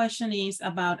another question is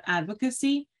about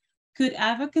advocacy. Could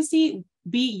advocacy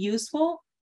be useful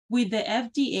with the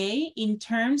FDA in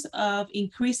terms of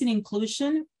increasing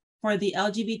inclusion for the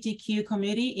LGBTQ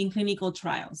community in clinical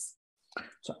trials?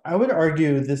 So I would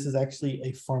argue this is actually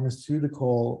a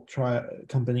pharmaceutical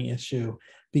company issue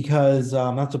because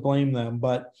not to blame them,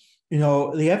 but the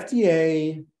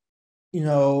FDA,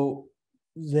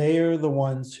 they're the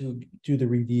ones who do the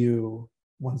review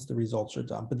once the results are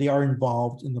done, but they are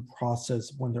involved in the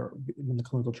process when the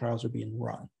clinical trials are being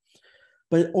run.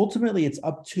 But ultimately, it's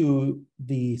up to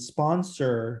the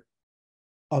sponsor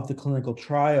of the clinical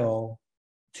trial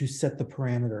to set the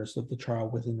parameters of the trial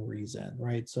within reason,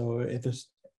 right? So if there's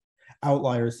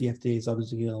outliers, the FDA is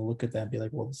obviously going to look at that and be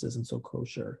like, well, this isn't so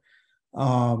kosher.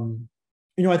 I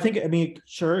mean,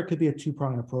 sure, it could be a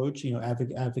two-pronged approach,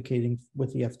 advocating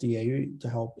with the FDA to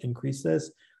help increase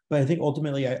this. But I think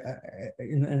ultimately,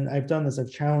 and I've done this, I've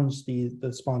challenged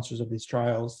the sponsors of these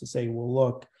trials to say, well,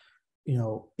 look,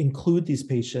 include these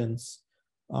patients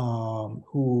so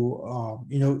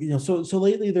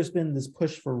lately there's been this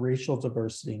push for racial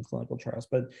diversity in clinical trials,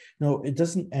 but it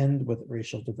doesn't end with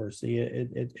racial diversity.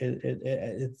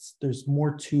 There's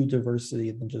more to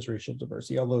diversity than just racial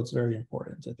diversity, although it's very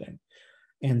important, I think.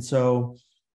 And so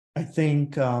I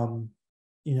think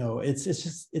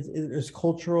there's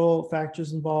cultural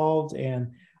factors involved,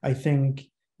 and I think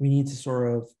we need to sort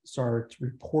of start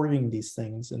reporting these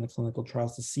things in the clinical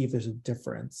trials to see if there's a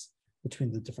difference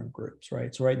between the different groups,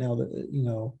 right? So right now,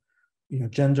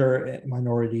 gender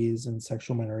minorities and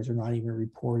sexual minorities are not even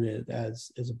reported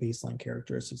as a baseline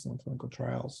characteristics in the clinical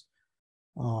trials.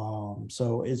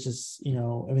 So it's just, I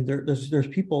mean, there's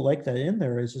people like that in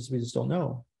there. It's just we just don't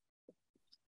know.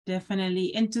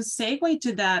 Definitely. And to segue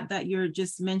to that you're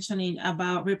just mentioning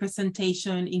about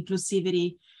representation,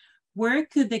 inclusivity, where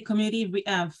could the community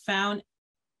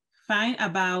find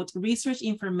about research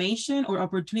information or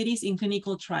opportunities in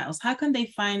clinical trials? How can they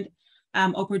find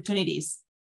opportunities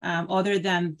other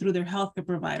than through their healthcare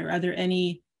provider? Are there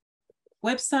any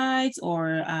websites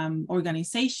or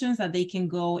organizations that they can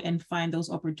go and find those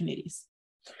opportunities?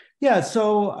 Yeah,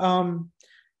 so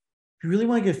if you really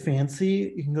want to get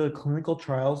fancy, you can go to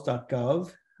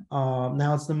clinicaltrials.gov.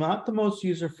 Now, it's not the most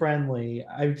user-friendly.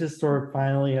 I just sort of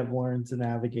finally have learned to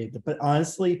navigate it. But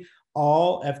honestly,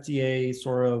 all FDA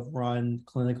sort of run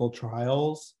clinical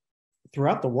trials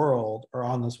throughout the world are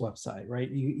on this website,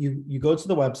 right? You go to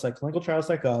the website,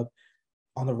 clinicaltrials.gov.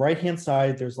 On the right-hand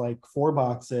side, there's like 4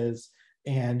 boxes,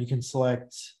 and you can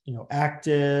select,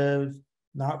 active,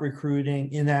 not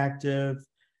recruiting, inactive,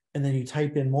 and then you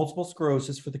type in multiple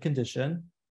sclerosis for the condition.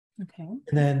 Okay.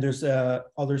 And then there's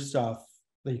other stuff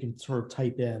that you can sort of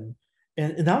type in,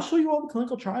 and that'll show you all the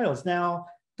clinical trials. Now,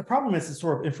 the problem is it's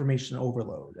sort of information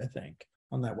overload, I think,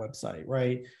 on that website,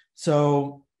 right?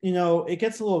 So, it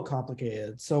gets a little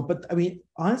complicated. So, but I mean,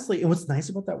 honestly, and what's nice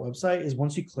about that website is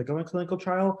once you click on a clinical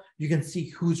trial, you can see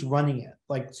who's running it.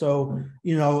 Like, so,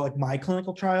 like my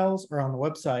clinical trials are on the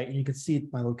website, and you can see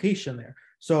my location there.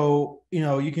 So,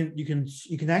 you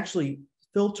can actually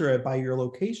filter it by your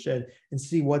location and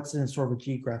see what's in sort of a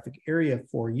geographic area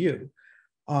for you.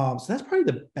 So that's probably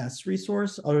the best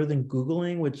resource other than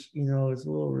Googling, which, is a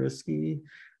little risky,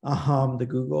 the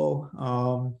Google.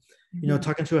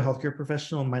 Talking to a healthcare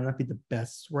professional might not be the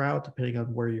best route depending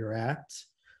on where you're at,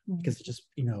 because it just,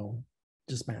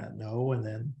 just might not know. And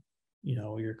then,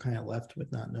 you're kind of left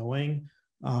with not knowing.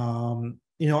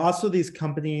 Also these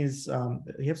companies,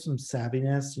 they have some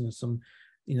savviness,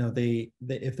 they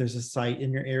if there's a site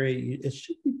in your area, it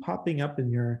should be popping up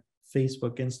in your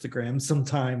Facebook, Instagram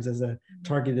sometimes as a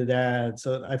targeted ad.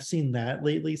 So I've seen that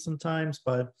lately sometimes,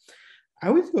 but I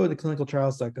would go to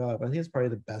clinicaltrials.gov. I think it's probably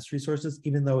the best resources,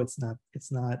 even though it's not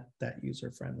that user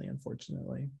friendly,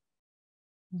 unfortunately.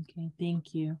 Okay,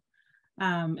 thank you.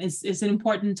 It's an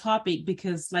important topic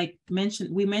because, like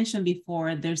we mentioned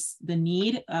before, there's the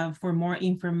need for more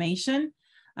information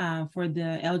for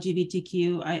the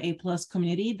LGBTQIA plus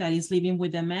community that is living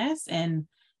with MS, and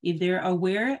if they're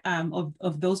aware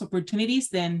of those opportunities,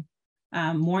 then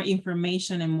more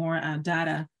information and more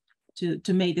data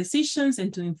to make decisions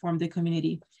and to inform the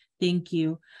community. Thank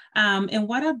you. And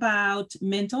what about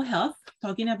mental health?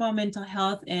 Talking about mental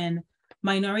health and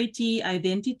minority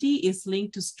identity is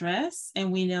linked to stress.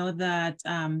 And we know that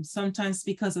sometimes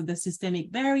because of the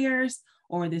systemic barriers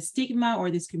or the stigma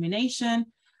or discrimination,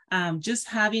 just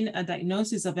having a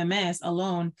diagnosis of MS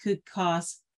alone could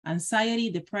cause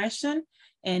anxiety, depression.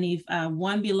 And if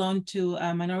one belonged to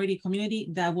a minority community,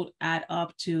 that would add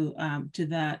up to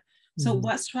that. So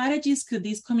what strategies could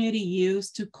this community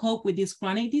use to cope with this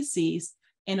chronic disease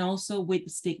and also with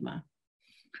stigma?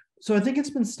 So I think it's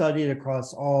been studied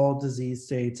across all disease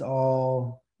states,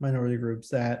 all minority groups,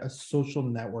 that a social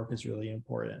network is really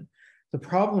important. The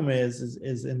problem is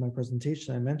in my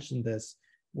presentation, I mentioned this,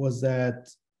 was that,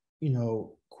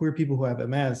 queer people who have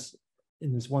MS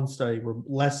in this one study were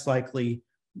less likely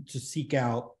to seek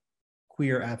out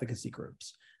queer advocacy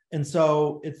groups. And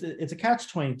so it's a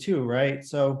catch-22, right?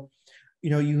 So,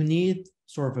 you need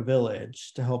sort of a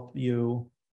village to help you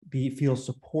feel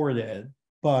supported,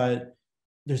 but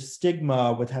there's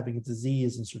stigma with having a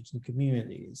disease in certain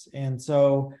communities. And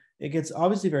so it gets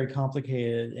obviously very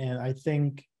complicated. And I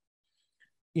think,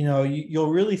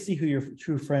 you'll really see who your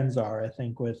true friends are, I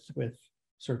think, with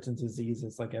certain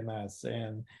diseases like MS.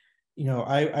 And,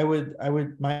 I would,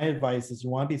 my advice is you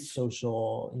want to be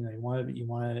social, you want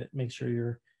to make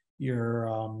sure your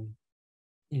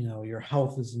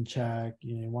health is in check,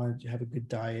 you want to have a good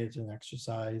diet and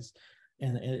exercise.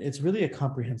 And it's really a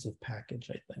comprehensive package,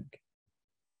 I think.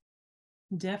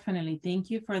 Definitely. Thank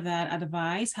you for that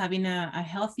advice. Having a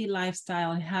healthy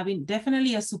lifestyle and having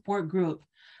definitely a support group,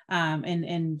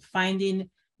 and finding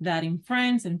that in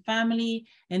friends and family,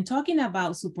 and talking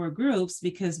about support groups,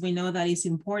 because we know that it's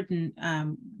important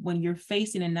when you're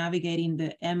facing and navigating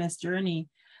the MS journey.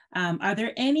 Are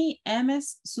there any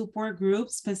MS support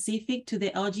groups specific to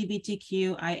the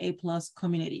LGBTQIA plus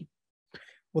community?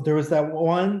 Well, there's that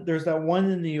one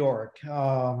in New York.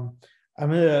 I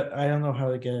don't know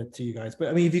how to get it to you guys, but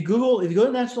I mean, if you go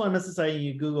to National MS Society,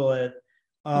 you Google it,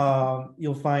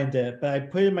 you'll find it. But I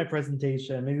put it in my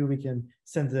presentation. Maybe we can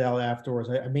send it out afterwards.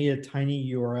 I made a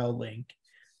tiny URL link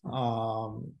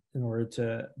in order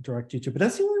to direct you to. But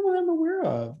that's the only one I'm aware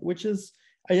of, which is,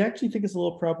 I actually think it's a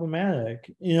little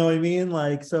problematic. You know what I mean?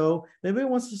 Like, so if anybody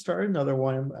wants to start another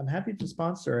one, I'm happy to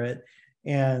sponsor it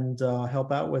and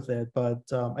help out with it. But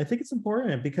I think it's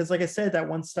important because, like I said, that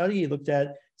one study looked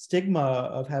at stigma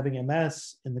of having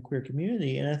MS in the queer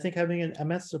community. And I think having an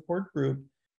MS support group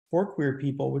for queer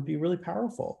people would be really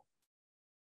powerful.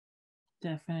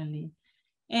 Definitely.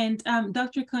 And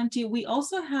Dr. Conte, we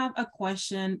also have a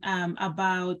question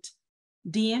about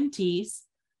DMTs.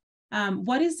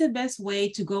 What is the best way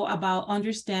to go about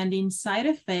understanding side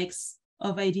effects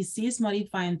of a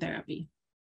disease-modifying therapy?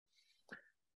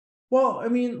 Well, I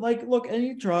mean, like, look,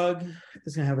 any drug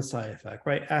is going to have a side effect,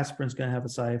 right? Aspirin's going to have a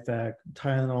side effect.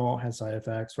 Tylenol has side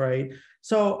effects, right?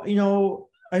 So,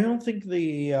 I don't think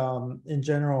in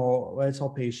general, what I tell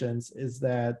patients is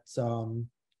that,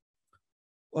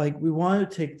 like, we want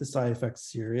to take the side effects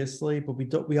seriously, but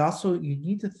you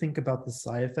need to think about the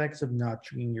side effects of not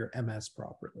treating your MS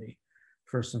properly,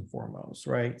 first and foremost,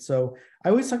 right? So I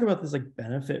always talk about this like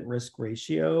benefit risk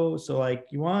ratio. So like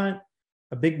you want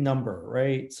a big number,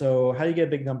 right? So how do you get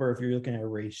a big number if you're looking at a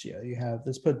ratio? You have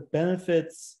this, put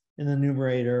benefits in the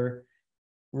numerator,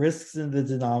 risks in the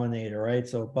denominator, right?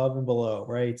 So above and below,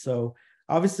 right? So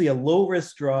obviously a low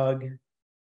risk drug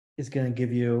is going to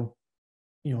give you,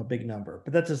 a big number,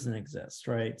 but that doesn't exist,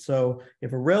 right? So you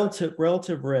have a relative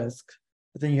risk,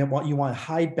 but then you want a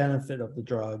high benefit of the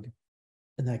drug,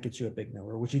 and that gets you a big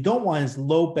number. What you don't want is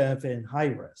low benefit and high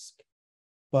risk.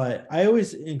 But I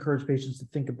always encourage patients to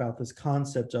think about this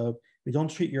concept of, if you don't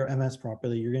treat your MS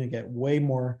properly, you're going to get way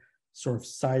more sort of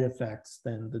side effects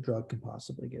than the drug can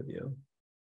possibly give you.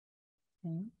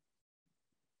 Okay.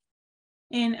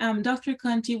 And Dr.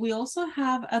 Conte, we also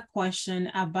have a question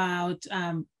about,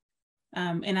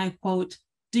 and I quote,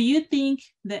 do you think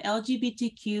the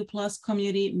LGBTQ plus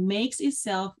community makes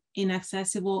itself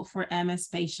inaccessible for MS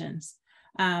patients?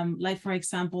 Like, for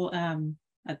example,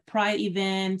 at pride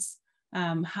events,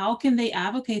 how can they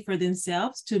advocate for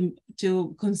themselves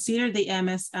to consider the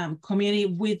MS community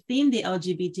within the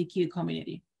LGBTQ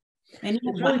community? And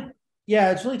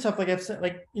it's really tough. Like I've said,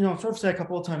 sort of said a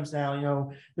couple of times now,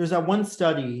 there's that one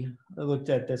study that looked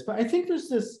at this, but I think there's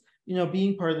this,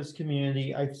 being part of this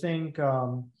community, I think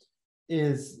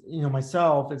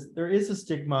myself, there is a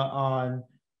stigma on,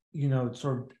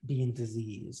 sort of being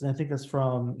diseased. And I think that's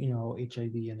from,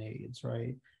 HIV and AIDS,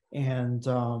 right? And,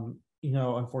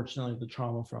 unfortunately the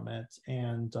trauma from it.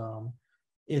 And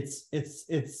it's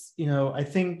I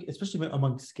think, especially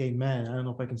amongst gay men, I don't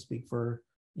know if I can speak for,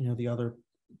 the other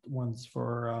ones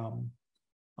for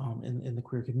in the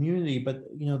queer community, but,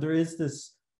 there is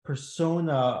this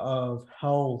persona of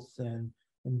health and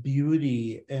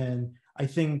beauty. And I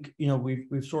think,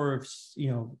 we've sort of,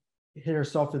 hit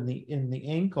ourselves in the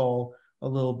ankle a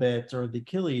little bit, or the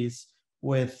Achilles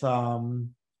with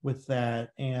that,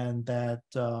 and that,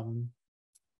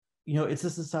 it's a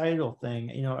societal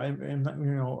thing. I'm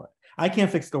not, I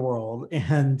can't fix the world.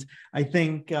 And I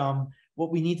think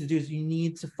what we need to do is you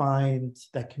need to find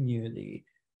that community.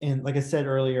 and like I said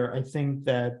earlier, I think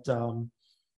that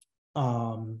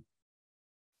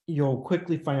you'll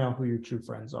quickly find out who your true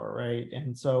friends are, right?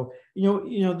 And so,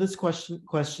 this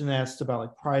question asked about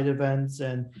like pride events,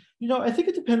 and I think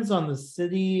it depends on the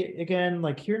city. Again,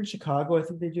 like here in Chicago, I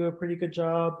think they do a pretty good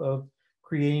job of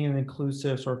creating an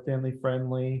inclusive, sort of family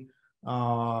friendly,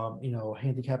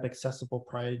 handicap accessible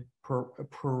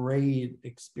parade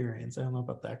experience. I don't know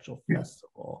about the actual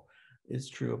festival is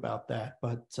true about that,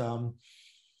 but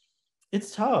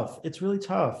it's tough. It's really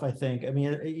tough, I think. I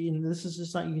mean, this is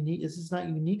just not unique. This is not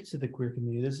unique to the queer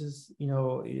community. This is,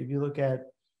 if you look at,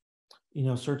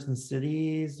 certain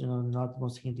cities, not the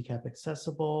most handicap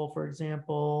accessible, for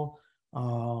example.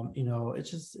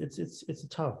 It's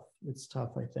tough. It's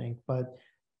tough, I think. But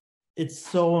it's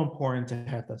so important to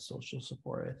have that social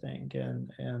support, I think. And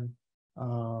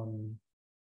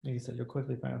like I said, you'll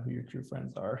quickly find out who your true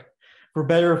friends are, for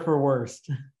better or for worse.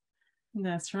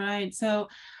 That's right. So,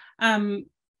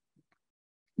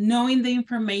 knowing the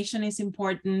information is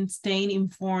important, staying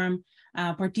informed,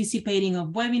 participating of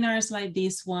webinars like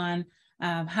this one,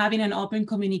 having an open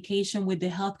communication with the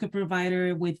healthcare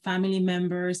provider, with family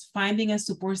members, finding a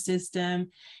support system,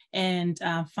 and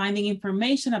finding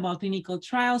information about clinical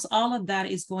trials. All of that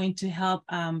is going to help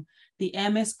the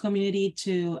MS community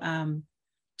to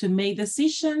make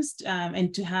decisions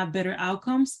and to have better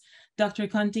outcomes. Dr.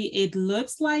 Conte, it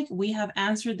looks like we have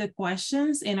answered the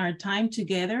questions and our time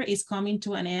together is coming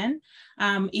to an end.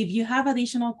 If you have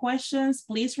additional questions,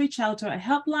 please reach out to our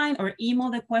helpline or email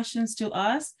the questions to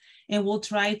us, and we'll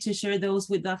try to share those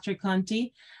with Dr.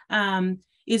 Conte.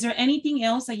 Is there anything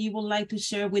else that you would like to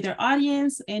share with our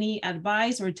audience? Any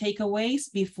advice or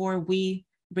takeaways before we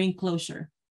bring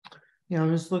closure? Yeah, I'm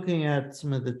just looking at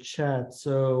some of the chat.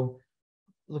 So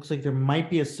it looks like there might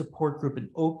be a support group in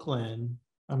Oakland.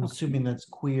 I'm assuming that's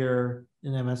queer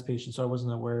in MS patients, so I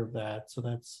wasn't aware of that. So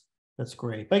that's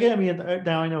great. But again, I mean,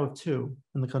 now I know of 2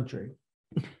 in the country.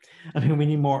 I mean, we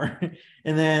need more.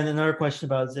 And then another question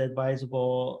about, is it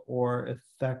advisable or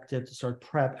effective to start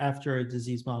PrEP after a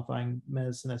disease-modifying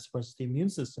medicine that suppresses the immune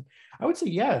system? I would say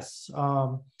yes.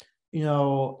 I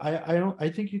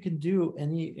think you can do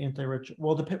any antiretroviral.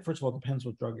 Well, first of all, it depends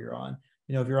what drug you're on.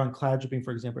 If you're on cladribine,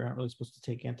 for example, you're not really supposed to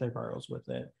take antivirals with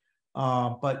it.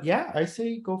 But yeah, I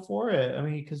say go for it. I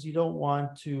mean, because you don't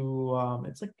want to,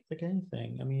 it's like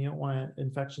anything. I mean, you don't want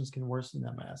infections can worsen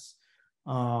MS.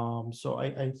 So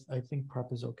I think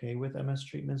PrEP is okay with MS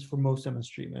treatments, for most MS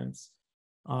treatments.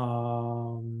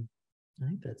 I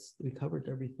think we covered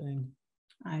everything.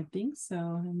 I think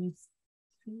so. Let me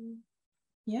see.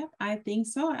 Yep, I think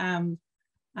so.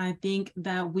 I think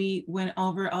that we went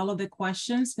over all of the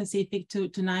questions specific to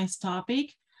tonight's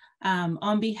topic.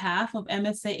 On behalf of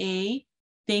MSAA,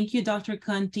 thank you, Dr.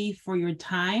 Conte, for your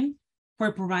time,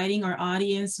 for providing our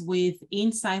audience with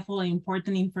insightful and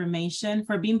important information,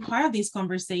 for being part of this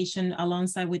conversation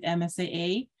alongside with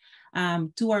MSAA.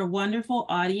 To our wonderful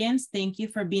audience, thank you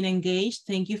for being engaged.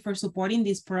 Thank you for supporting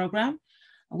this program.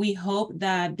 We hope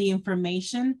that the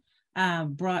information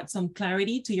brought some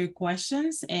clarity to your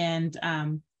questions, and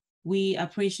we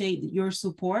appreciate your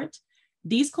support.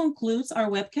 This concludes our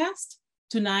webcast.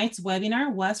 Tonight's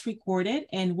webinar was recorded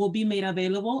and will be made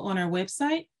available on our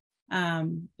website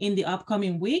in the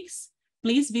upcoming weeks.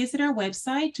 Please visit our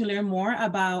website to learn more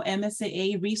about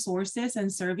MSAA resources and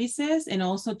services, and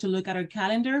also to look at our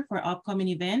calendar for upcoming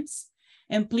events.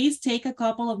 And please take a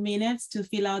couple of minutes to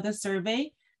fill out the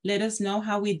survey. Let us know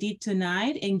how we did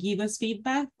tonight and give us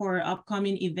feedback for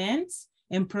upcoming events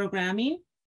and programming.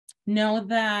 Know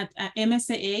that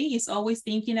MSAA is always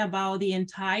thinking about the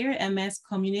entire MS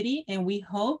community, and we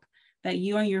hope that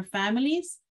you and your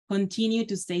families continue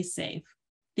to stay safe.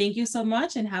 Thank you so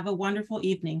much and have a wonderful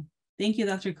evening. Thank you,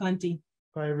 Dr. Conte.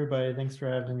 Bye, everybody. Thanks for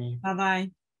having me.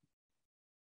 Bye-bye.